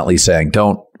constantly saying,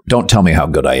 Don't tell me how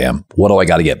good I am. What do I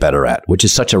got to get better at? Which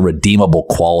is such a redeemable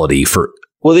quality for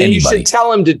anybody. You should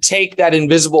tell him to take that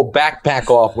invisible backpack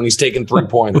off when he's taking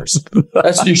 3-pointers.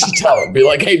 That's what you should tell him. Be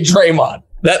like, hey, Draymond,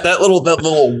 that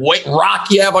little white rock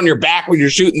you have on your back when you're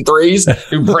shooting threes,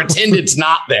 you pretend it's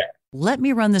not there. Let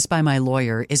me run this by my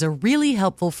lawyer is a really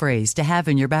helpful phrase to have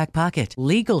in your back pocket.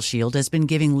 Legal Shield has been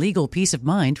giving legal peace of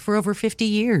mind for over 50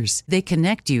 years. They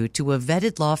connect you to a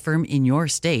vetted law firm in your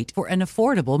state for an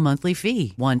affordable monthly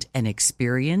fee. Want an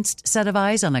experienced set of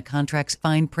eyes on a contract's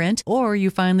fine print? Or you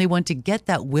finally want to get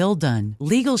that will done?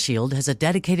 Legal Shield has a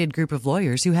dedicated group of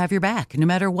lawyers who have your back, no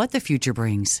matter what the future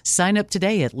brings. Sign up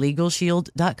today at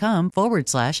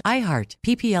LegalShield.com/iHeart.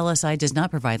 PPLSI does not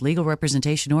provide legal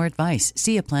representation or advice.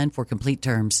 See a plan for complete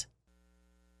terms.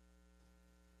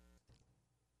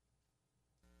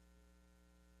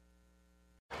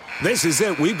 This is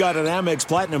it. We've got an Amex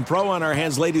Platinum Pro on our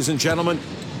hands, ladies and gentlemen.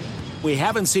 We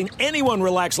haven't seen anyone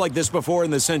relax like this before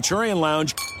in the Centurion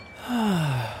Lounge.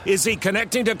 Is he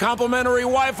connecting to complimentary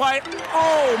Wi-Fi?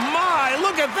 Oh, my.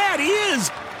 Look at that. He is.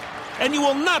 And you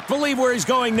will not believe where he's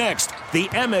going next. The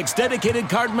Amex dedicated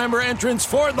card member entrance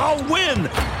for the win.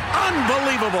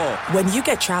 Unbelievable. When you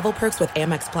get travel perks with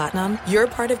Amex Platinum, you're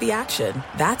part of the action.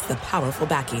 That's the powerful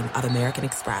backing of American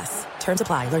Express. Terms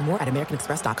apply. Learn more at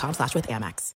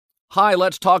americanexpress.com/withAmex. Hi,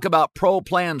 let's talk about Pro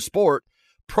Plan Sport.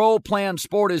 Pro Plan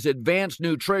Sport is advanced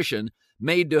nutrition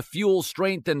made to fuel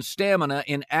strength and stamina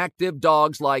in active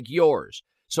dogs like yours.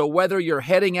 So whether you're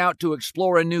heading out to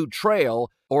explore a new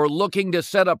trail or looking to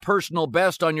set a personal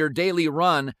best on your daily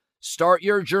run, start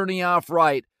your journey off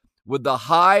right with the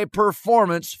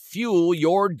high-performance fuel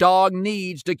your dog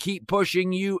needs to keep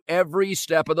pushing you every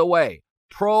step of the way.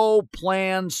 Pro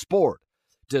Plan Sport.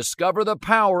 Discover the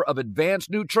power of advanced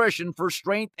nutrition for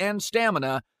strength and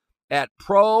stamina at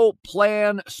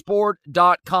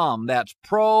ProPlansport.com. That's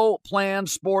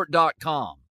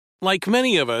ProPlansport.com. Like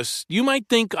many of us, you might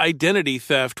think identity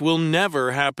theft will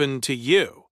never happen to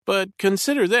you. But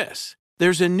consider this.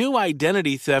 There's a new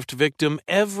identity theft victim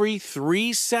every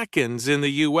 3 seconds in the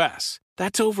U.S.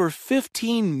 That's over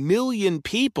 15 million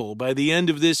people by the end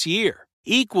of this year,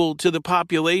 equal to the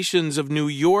populations of New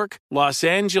York, Los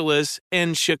Angeles,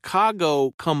 and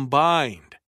Chicago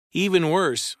combined. Even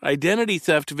worse, identity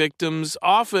theft victims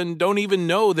often don't even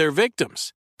know they're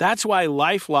victims. That's why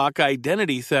LifeLock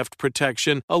Identity Theft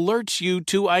Protection alerts you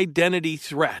to identity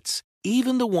threats,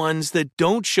 even the ones that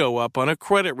don't show up on a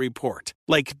credit report,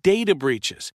 like data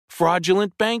breaches,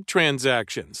 fraudulent bank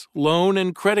transactions, loan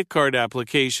and credit card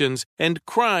applications, and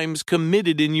crimes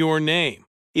committed in your name.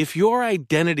 If your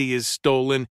identity is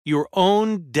stolen, your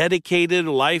own dedicated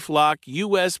LifeLock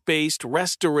U.S.-based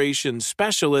restoration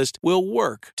specialist will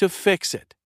work to fix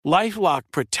it. LifeLock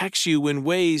protects you in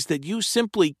ways that you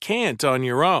simply can't on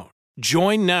your own.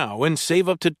 Join now and save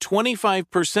up to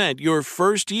 25% your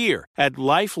first year at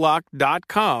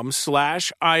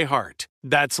LifeLock.com/iHeart.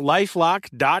 That's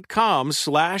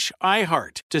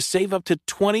LifeLock.com/iHeart to save up to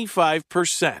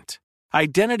 25%.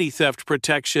 Identity theft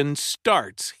protection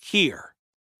starts here.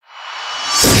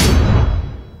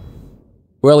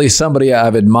 Well, he's somebody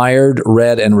I've admired,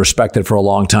 read, and respected for a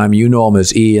long time. You know him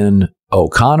as Ian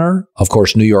O'Connor, of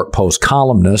course, New York Post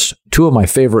columnist. Two of my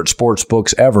favorite sports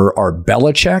books ever are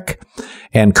Belichick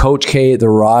and Coach K, The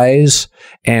Rise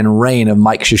and Reign of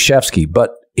Mike Krzyzewski. But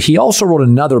he also wrote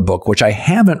another book, which I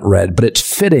haven't read, but it's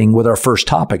fitting with our first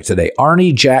topic today,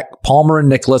 Arnie, Jack, Palmer, and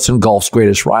Nicklaus and Golf's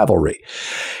Greatest Rivalry.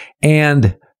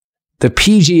 And the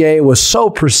PGA was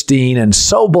so pristine and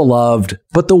so beloved,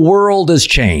 but the world has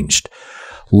changed.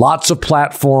 Lots of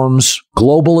platforms,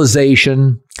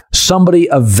 globalization. Somebody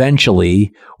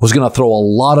eventually was going to throw a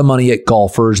lot of money at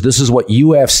golfers. This is what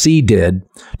UFC did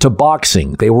to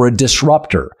boxing. They were a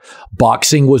disruptor.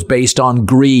 Boxing was based on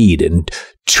greed and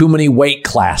too many weight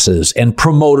classes and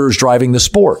promoters driving the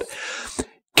sport.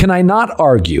 Can I not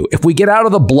argue, if we get out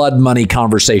of the blood money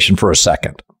conversation for a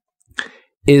second,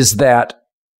 is that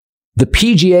the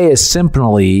PGA is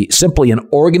simply an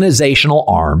organizational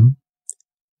arm.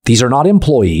 These are not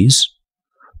employees.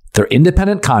 They're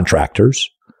independent contractors.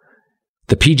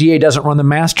 The PGA doesn't run the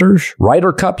Masters,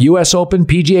 Ryder Cup, US Open,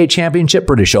 PGA Championship,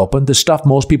 British Open, the stuff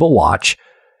most people watch,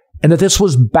 and that this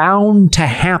was bound to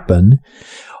happen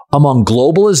among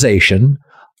globalization,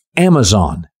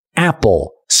 Amazon,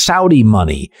 Apple, Saudi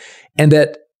money, and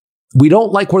that we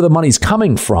don't like where the money's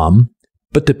coming from,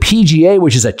 but the PGA,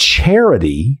 which is a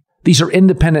charity, these are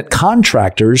independent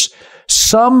contractors,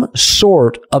 some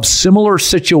sort of similar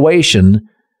situation,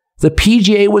 the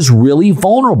PGA was really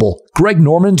vulnerable. Greg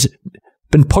Norman's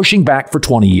been pushing back for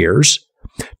 20 years.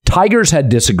 Tiger's had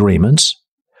disagreements.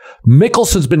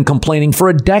 Mickelson's been complaining for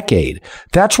a decade.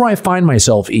 That's where I find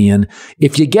myself, Ian,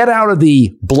 if you get out of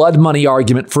the blood money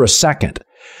argument for a second,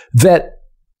 that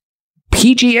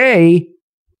PGA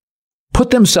put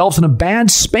themselves in a bad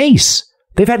space.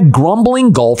 They've had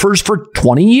grumbling golfers for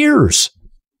 20 years.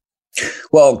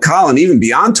 Well, Colin, even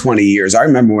beyond 20 years, I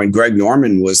remember when Greg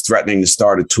Norman was threatening to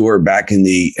start a tour back in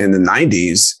the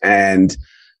 90s and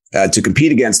to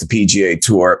compete against the PGA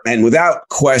Tour. And without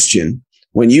question,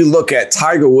 when you look at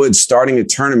Tiger Woods starting a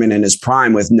tournament in his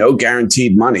prime with no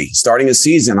guaranteed money, starting a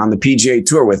season on the PGA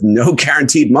Tour with no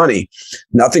guaranteed money,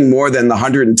 nothing more than the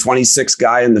 126th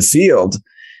guy in the field,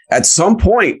 at some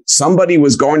point, somebody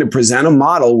was going to present a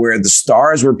model where the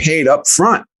stars were paid up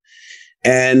front.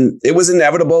 And it was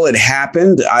inevitable. It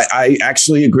happened. I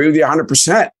actually agree with you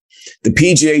 100%. The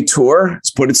PGA Tour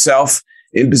has put itself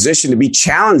in position to be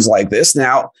challenged like this.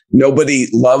 Now, nobody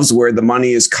loves where the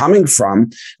money is coming from,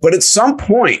 but at some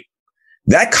point,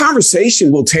 that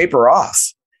conversation will taper off.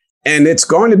 And it's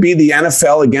going to be the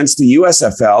NFL against the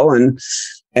USFL.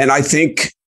 And I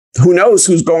think who knows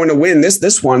who's going to win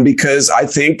this one, because I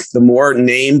think the more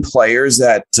named players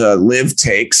that LIV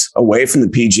takes away from the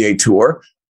PGA Tour,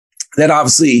 that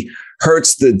obviously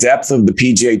hurts the depth of the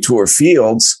PGA Tour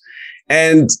fields.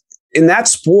 And in that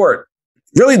sport,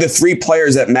 really the three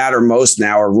players that matter most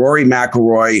now are Rory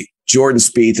McIlroy, Jordan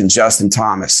Spieth, and Justin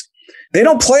Thomas. They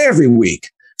don't play every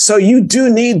week. So you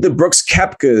do need the Brooks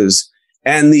Koepkas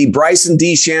and the Bryson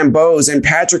DeChambeaus and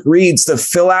Patrick Reeds to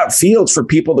fill out fields for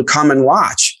people to come and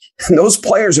watch. And those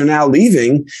players are now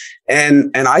leaving, and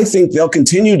I think they'll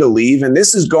continue to leave. And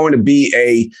this is going to be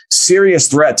a serious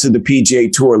threat to the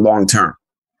PGA Tour long term.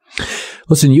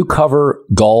 Listen, you cover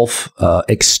golf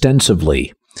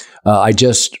extensively. I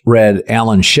just read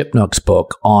Alan Shipnuck's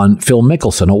book on Phil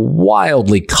Mickelson, a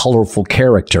wildly colorful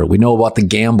character. We know about the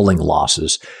gambling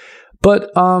losses.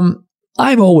 But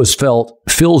I've always felt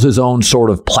Phil's his own sort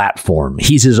of platform.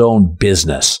 He's his own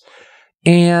business.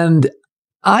 And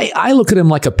I look at him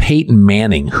like a Peyton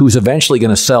Manning, who's eventually going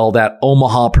to sell that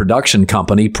Omaha production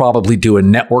company, probably do a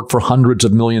network for hundreds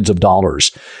of millions of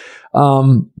dollars.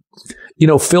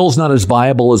 Phil's not as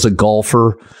viable as a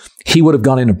golfer. He would have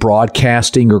gone into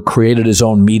broadcasting or created his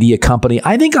own media company.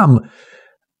 I think I'm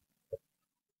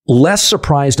less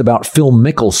surprised about Phil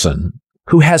Mickelson,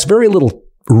 who has very little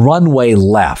runway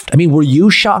left. I mean, were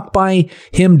you shocked by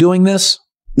him doing this?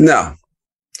 No,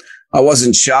 I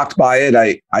wasn't shocked by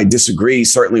it. I disagree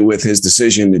certainly with his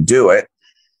decision to do it.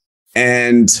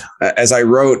 And as I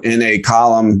wrote in a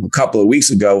column a couple of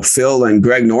weeks ago, Phil and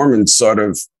Greg Norman sort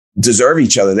of deserve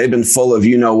each other. They've been full of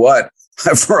you-know-what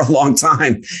for a long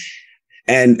time.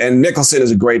 And Mickelson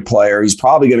is a great player. He's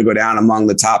probably going to go down among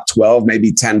the top 12,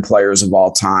 maybe 10 players of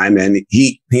all time. And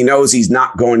he knows he's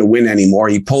not going to win anymore.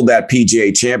 He pulled that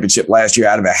PGA championship last year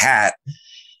out of a hat.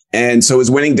 And so his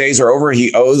winning days are over.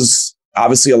 He owes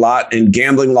obviously a lot in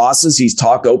gambling losses. He's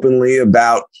talked openly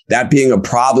about that being a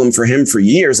problem for him for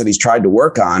years that he's tried to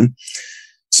work on.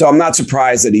 So I'm not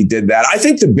surprised that he did that. I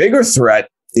think the bigger threat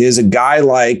is a guy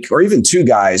like, or even two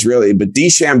guys really, but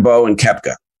DeChambeau and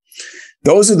Koepka.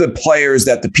 Those are the players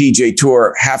that the PGA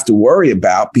Tour have to worry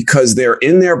about because they're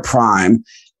in their prime.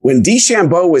 When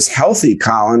DeChambeau was healthy,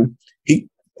 Colin, he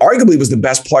arguably was the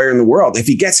best player in the world. If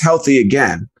he gets healthy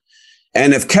again,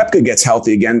 and if Koepka gets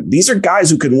healthy again, these are guys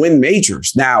who can win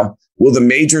majors. Now, will the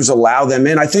majors allow them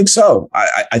in? I think so.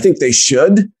 I think they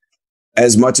should,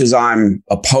 as much as I'm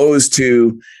opposed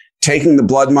to taking the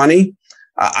blood money.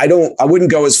 I wouldn't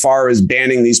go as far as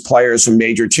banning these players from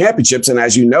major championships. And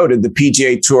as you noted, the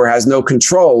PGA Tour has no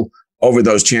control over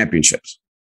those championships.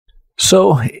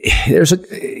 So there's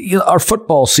our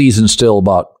football season's still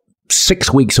about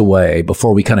 6 weeks away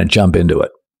before we kind of jump into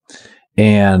it.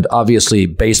 And obviously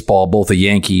baseball, both the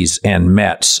Yankees and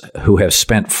Mets, who have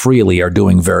spent freely, are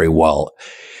doing very well.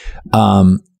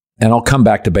 And I'll come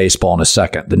back to baseball in a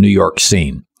second, the New York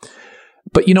scene.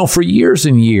 But, for years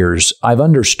and years, I've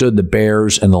understood the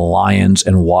Bears and the Lions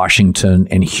and Washington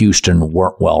and Houston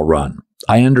weren't well run.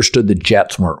 I understood the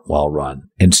Jets weren't well run,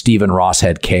 and Stephen Ross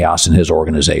had chaos in his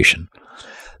organization.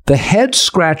 The head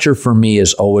scratcher for me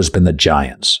has always been the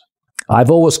Giants.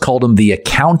 I've always called them the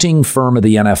accounting firm of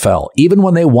the NFL. Even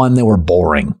when they won, they were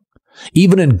boring.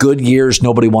 Even in good years,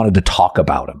 nobody wanted to talk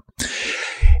about them.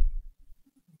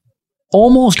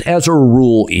 Almost as a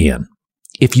rule, Ian,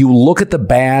 if you look at the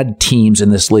bad teams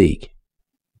in this league,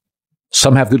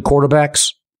 some have good quarterbacks,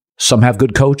 some have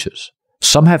good coaches,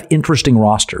 some have interesting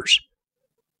rosters.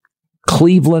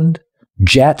 Cleveland,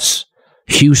 Jets,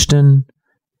 Houston,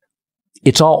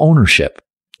 it's all ownership.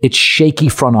 It's shaky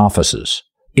front offices.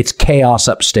 It's chaos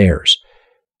upstairs.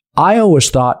 I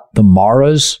always thought the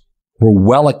Maras were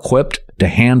well equipped to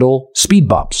handle speed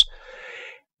bumps.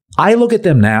 I look at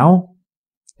them now,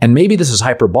 and maybe this is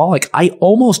hyperbolic, I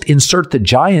almost insert the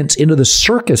Giants into the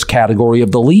circus category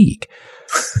of the league.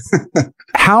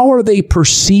 How are they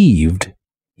perceived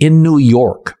in New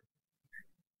York?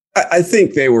 I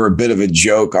think they were a bit of a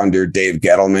joke under Dave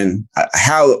Gettleman.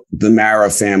 How the Mara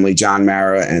family, John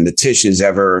Mara and the Tisches,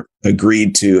 ever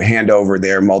agreed to hand over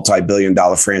their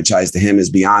multi-billion-dollar franchise to him is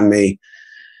beyond me.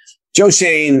 Joe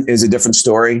Shane is a different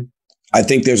story. I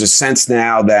think there's a sense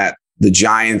now that the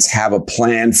Giants have a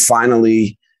plan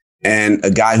finally, and a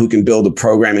guy who can build a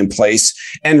program in place.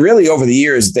 And really over the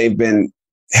years, they've been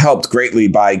helped greatly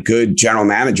by good general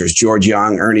managers, George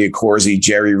Young, Ernie Accorsi,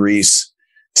 Jerry Reese,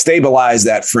 stabilized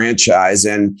that franchise.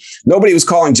 And nobody was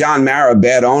calling John Mara a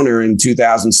bad owner in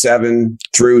 2007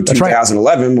 through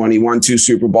 2011 when he won 2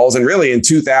 Super Bowls. And really in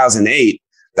 2008,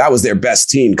 that was their best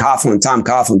team. Tom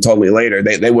Coughlin told me later,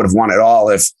 they would have won it all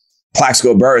if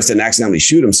Plaxico Burress didn't accidentally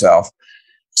shoot himself.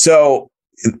 So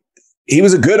he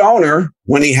was a good owner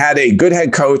when he had a good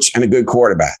head coach and a good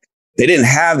quarterback. They didn't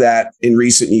have that in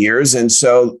recent years. And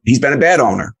so he's been a bad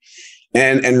owner.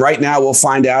 And right now we'll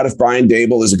find out if Brian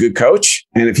Daboll is a good coach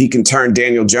and if he can turn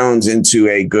Daniel Jones into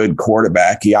a good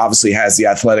quarterback. He obviously has the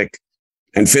athletic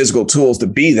and physical tools to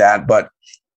be that, but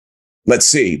let's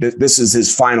see. This is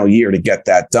his final year to get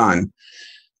that done.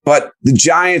 But the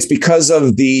Giants, because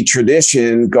of the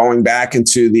tradition going back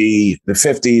into the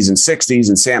 50s and 60s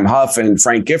and Sam Huff and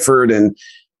Frank Gifford, and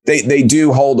they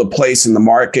do hold a place in the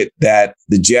market that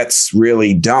the Jets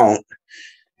really don't.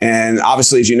 And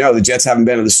obviously, as you know, the Jets haven't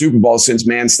been to the Super Bowl since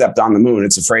man stepped on the moon.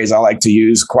 It's a phrase I like to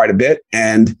use quite a bit.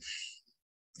 And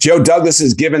Joe Douglas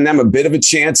has given them a bit of a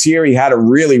chance here. He had a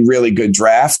really, really good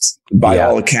draft by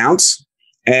all accounts.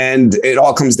 And it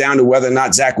all comes down to whether or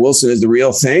not Zach Wilson is the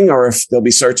real thing or if they'll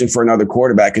be searching for another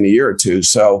quarterback in a year or two.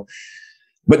 So,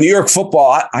 but New York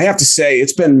football, I have to say,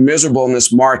 it's been miserable in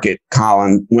this market,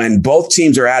 Colin, when both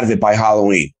teams are out of it by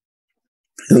Halloween.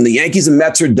 When the Yankees and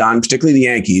Mets are done, particularly the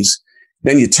Yankees,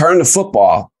 then you turn to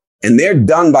football and they're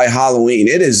done by Halloween.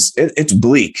 It's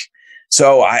bleak.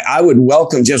 So I would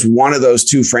welcome just one of those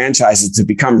two franchises to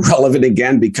become relevant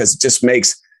again, because it just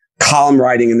makes column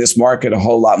writing in this market a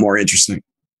whole lot more interesting.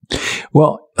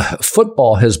 Well,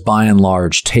 football has by and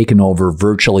large taken over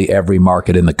virtually every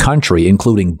market in the country,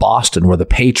 including Boston, where the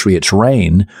Patriots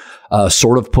reign,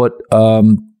 sort of put,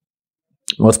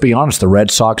 let's be honest, the Red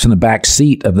Sox in the back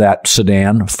seat of that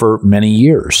sedan for many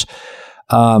years.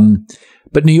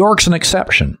 But New York's an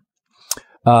exception.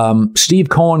 Steve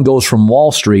Cohen goes from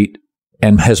Wall Street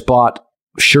and has bought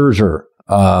Scherzer,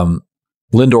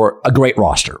 Lindor, a great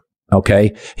roster.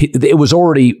 Okay, it was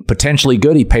already potentially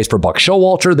good. He pays for Buck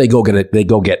Showalter. They go get it. They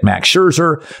go get Max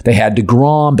Scherzer. They had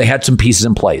DeGrom. They had some pieces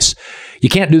in place. You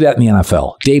can't do that in the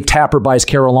NFL. Dave Tapper buys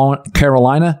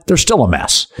Carolina. They're still a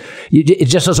mess. It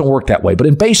just doesn't work that way. But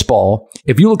in baseball,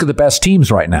 if you look at the best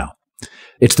teams right now,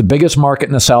 it's the biggest market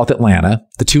in the South, Atlanta,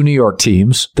 the two New York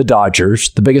teams, the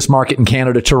Dodgers, the biggest market in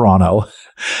Canada, Toronto.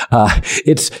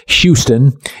 It's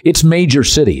Houston. It's major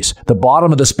cities. The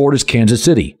bottom of the sport is Kansas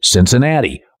City,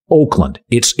 Cincinnati, Oakland.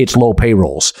 It's low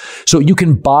payrolls. So you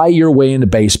can buy your way into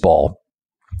baseball.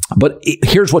 But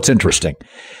here's what's interesting.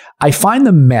 I find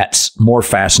the Mets more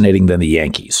fascinating than the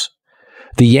Yankees.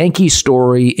 The Yankees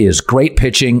story is great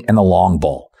pitching and the long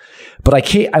ball. But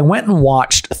I went and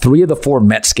watched 3 of the 4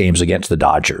 Mets games against the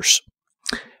Dodgers.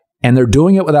 And they're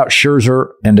doing it without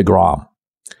Scherzer and DeGrom.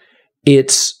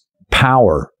 It's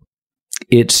power.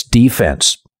 It's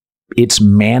defense. It's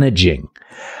managing.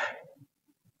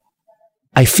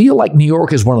 I feel like New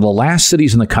York is one of the last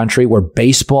cities in the country where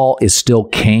baseball is still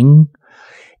king.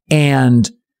 And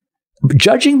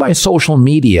judging by social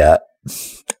media,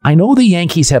 I know the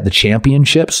Yankees have the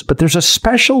championships, but there's a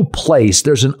special place.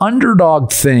 There's an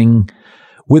underdog thing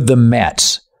with the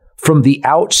Mets from the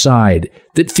outside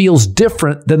that feels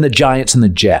different than the Giants and the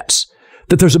Jets.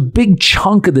 That there's a big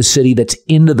chunk of the city that's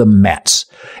into the Mets.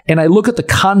 And I look at the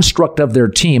construct of their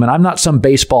team, and I'm not some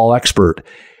baseball expert.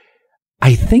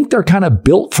 I think they're kind of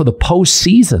built for the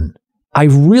postseason. I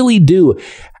really do.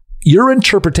 Your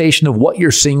interpretation of what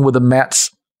you're seeing with the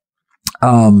Mets,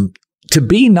 to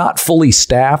be not fully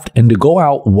staffed and to go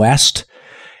out west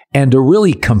and to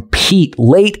really compete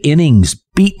late innings,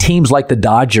 beat teams like the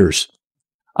Dodgers.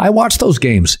 I watched those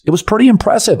games. It was pretty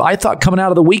impressive. I thought coming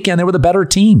out of the weekend, they were the better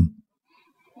team.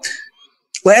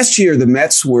 Last year, the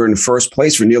Mets were in first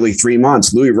place for nearly 3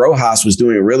 months. Luis Rojas was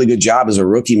doing a really good job as a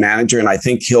rookie manager, and I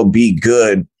think he'll be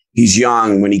good. He's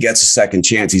young when he gets a second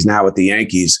chance. He's now with the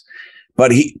Yankees.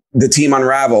 But the team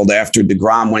unraveled after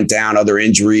DeGrom went down, other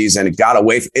injuries, and it got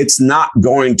away. It's not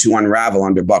going to unravel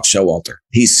under Buck Showalter.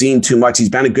 He's seen too much. He's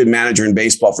been a good manager in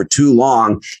baseball for too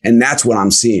long, and that's what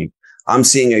I'm seeing. I'm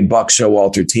seeing a Buck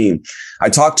Showalter team. I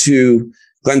talked to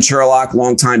Glenn Sherlock,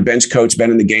 longtime bench coach,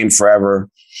 been in the game forever,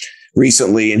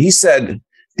 recently, and he said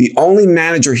the only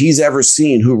manager he's ever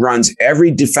seen who runs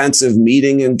every defensive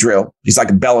meeting and drill, he's like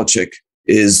a Belichick,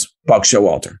 is Buck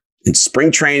Showalter. In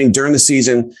spring training during the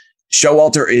season,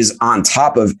 Showalter is on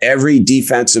top of every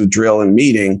defensive drill and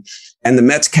meeting, and the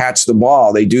Mets catch the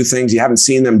ball. They do things you haven't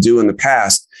seen them do in the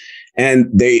past, and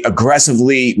they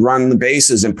aggressively run the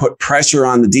bases and put pressure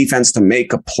on the defense to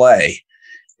make a play.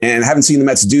 And I haven't seen the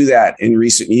Mets do that in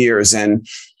recent years. And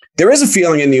there is a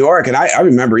feeling in New York, and I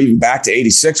remember even back to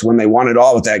 86 when they won it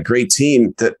all with that great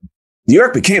team, that New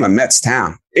York became a Mets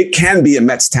town. It can be a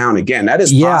Mets town again. That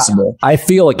is possible. I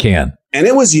feel it can. And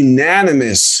it was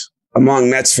unanimous among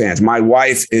Mets fans. My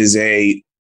wife is a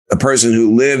person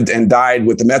who lived and died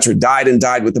with the Mets, or died and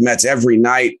died with the Mets every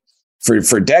night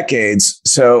for decades.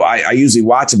 So I usually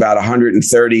watch about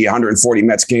 130, 140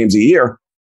 Mets games a year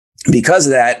because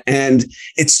of that. And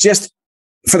it's just,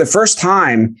 for the first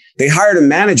time, they hired a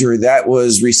manager that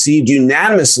was received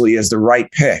unanimously as the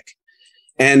right pick.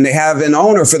 And they have an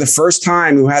owner for the first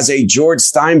time who has a George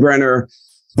Steinbrenner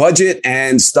budget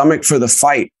and stomach for the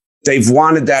fight. They've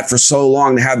wanted that for so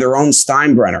long to have their own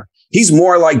Steinbrenner. He's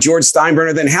more like George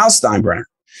Steinbrenner than Hal Steinbrenner.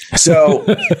 So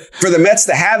for the Mets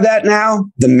to have that now,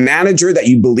 the manager that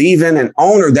you believe in, an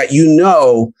owner that you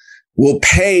know will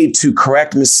pay to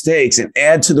correct mistakes and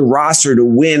add to the roster to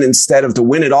win to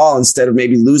win it all, instead of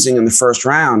maybe losing in the first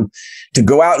round, to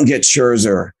go out and get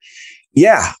Scherzer.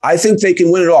 Yeah, I think they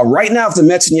can win it all. Right now, if the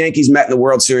Mets and Yankees met in the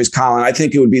World Series, Colin, I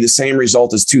think it would be the same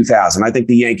result as 2000. I think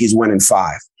the Yankees win in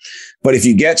 5. But if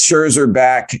you get Scherzer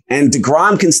back and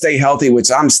DeGrom can stay healthy,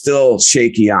 which I'm still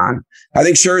shaky on, I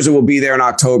think Scherzer will be there in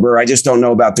October. I just don't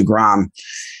know about DeGrom.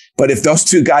 But if those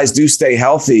two guys do stay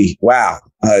healthy, wow,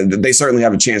 they certainly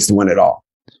have a chance to win it all.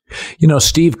 You know,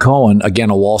 Steve Cohen, again,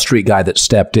 a Wall Street guy that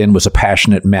stepped in, was a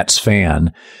passionate Mets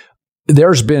fan.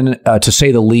 There's been, to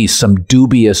say the least, some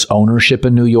dubious ownership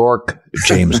in New York.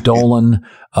 James Dolan,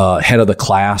 head of the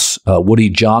class, Woody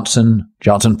Johnson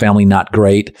family, not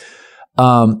great.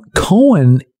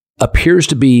 Cohen appears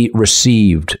to be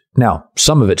received. Now,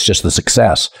 some of it's just the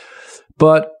success,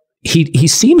 but he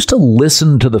seems to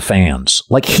listen to the fans.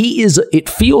 Like it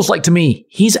feels like to me,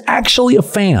 he's actually a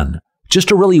fan,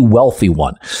 just a really wealthy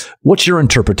one. What's your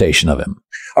interpretation of him?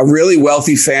 A really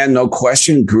wealthy fan, no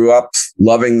question. Grew up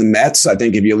loving the Mets. I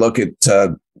think if you look at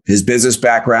his business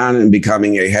background and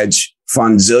becoming a hedge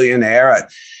fund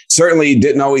zillionaire, certainly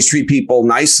didn't always treat people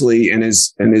nicely in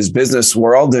his business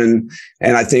world. And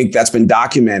I think that's been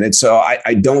documented. So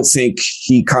I don't think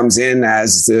he comes in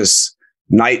as this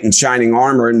knight in shining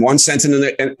armor. In one sense, and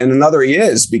in another he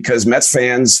is, because Mets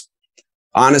fans,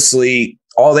 honestly,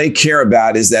 all they care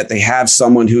about is that they have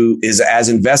someone who is as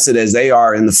invested as they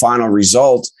are in the final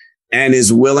result and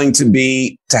is willing to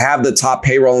have the top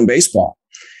payroll in baseball.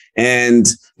 And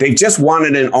they just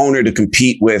wanted an owner to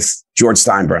compete with George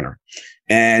Steinbrenner.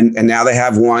 And now they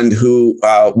have one who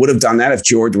would have done that if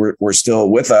George were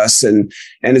still with us and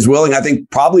is willing, I think,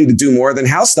 probably to do more than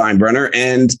Hal Steinbrenner.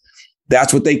 And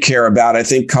that's what they care about. I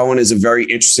think Cohen is a very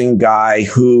interesting guy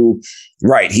who,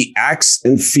 right, he acts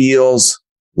and feels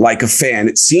like a fan.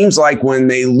 It seems like when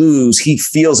they lose, he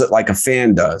feels it like a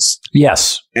fan does.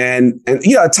 Yes. And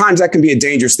at times that can be a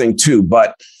dangerous thing too,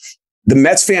 but the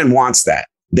Mets fan wants that.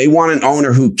 They want an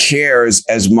owner who cares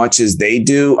as much as they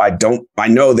do. I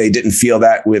know they didn't feel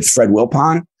that with Fred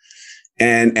Wilpon,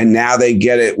 and now they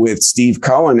get it with Steve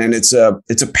Cohen. And it's a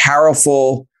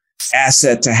powerful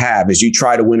asset to have as you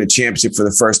try to win a championship for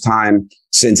the first time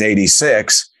since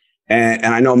 '86. And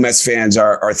I know Mets fans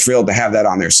are thrilled to have that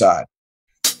on their side.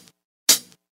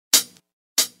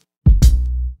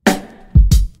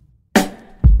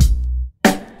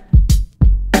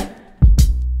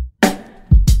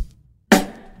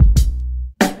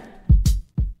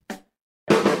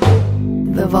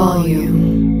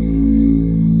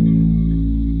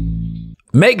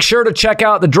 Make sure to check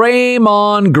out the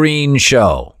Draymond Green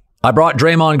Show. I brought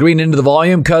Draymond Green into the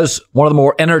volume because one of the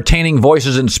more entertaining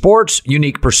voices in sports,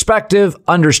 unique perspective,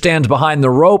 understands behind the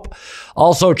rope,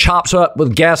 also chops up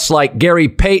with guests like Gary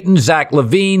Payton, Zach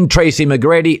LaVine, Tracy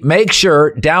McGrady. Make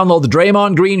sure, download the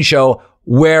Draymond Green Show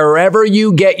wherever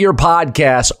you get your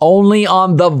podcasts, only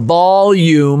on the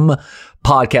Volume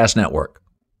Podcast Network.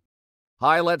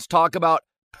 Hi, let's talk about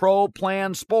Pro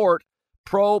Plan Sport.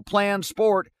 Pro Plan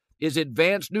Sport is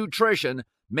advanced nutrition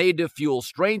made to fuel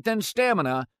strength and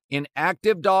stamina in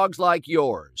active dogs like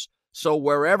yours. So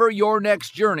wherever your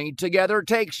next journey together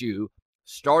takes you,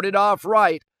 start it off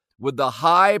right with the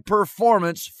high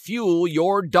performance fuel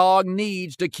your dog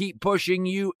needs to keep pushing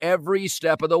you every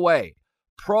step of the way.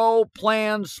 Pro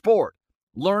Plan Sport.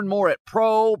 Learn more at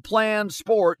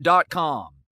ProPlansport.com.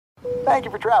 Thank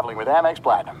you for traveling with Amex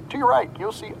Platinum. To your right,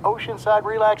 you'll see oceanside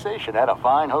relaxation at a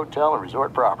fine hotel and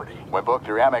resort property. When booked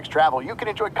through Amex Travel, you can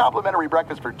enjoy complimentary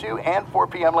breakfast for 2 and 4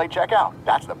 p.m. late checkout.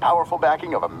 That's the powerful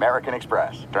backing of American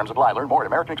Express. Terms apply. Learn more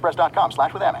at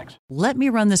americanexpress.com/withAmex. Let me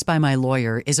run this by my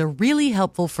lawyer is a really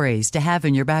helpful phrase to have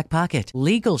in your back pocket.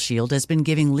 Legal Shield has been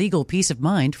giving legal peace of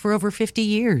mind for over 50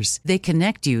 years. They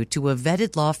connect you to a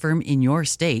vetted law firm in your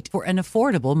state for an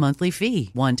affordable monthly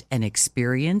fee. Want an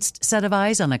experienced set of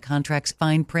eyes on a contract's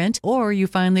fine print, or you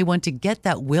finally want to get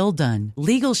that will done?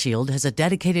 Legal Shield has a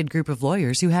dedicated group of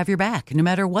lawyers who have your back, no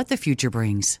matter what the future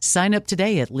brings. Sign up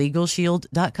today at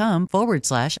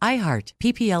LegalShield.com/iHeart.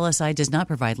 PPLSI does not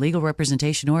provide legal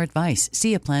representation or advice.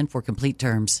 See a plan for complete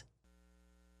terms.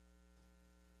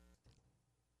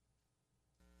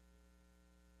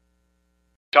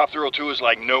 Top Thrill 2 is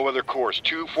like no other course.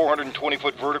 2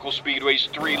 420-foot vertical speedways,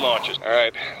 3 launches. All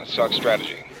right, let's talk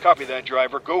strategy. Copy that,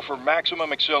 driver. Go for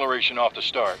maximum acceleration off the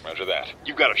start. Roger that.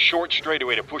 You've got a short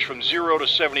straightaway to push from 0 to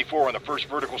 74 on the first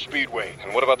vertical speedway.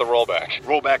 And what about the rollback?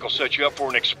 Rollback will set you up for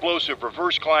an explosive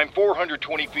reverse climb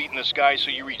 420 feet in the sky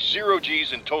so you reach 0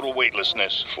 G's in total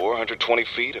weightlessness. 420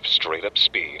 feet of straight-up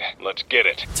speed. Let's get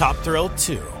it. Top Thrill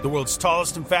 2, the world's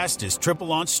tallest and fastest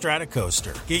triple-launch strata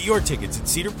coaster. Get your tickets at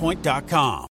cedarpoint.com.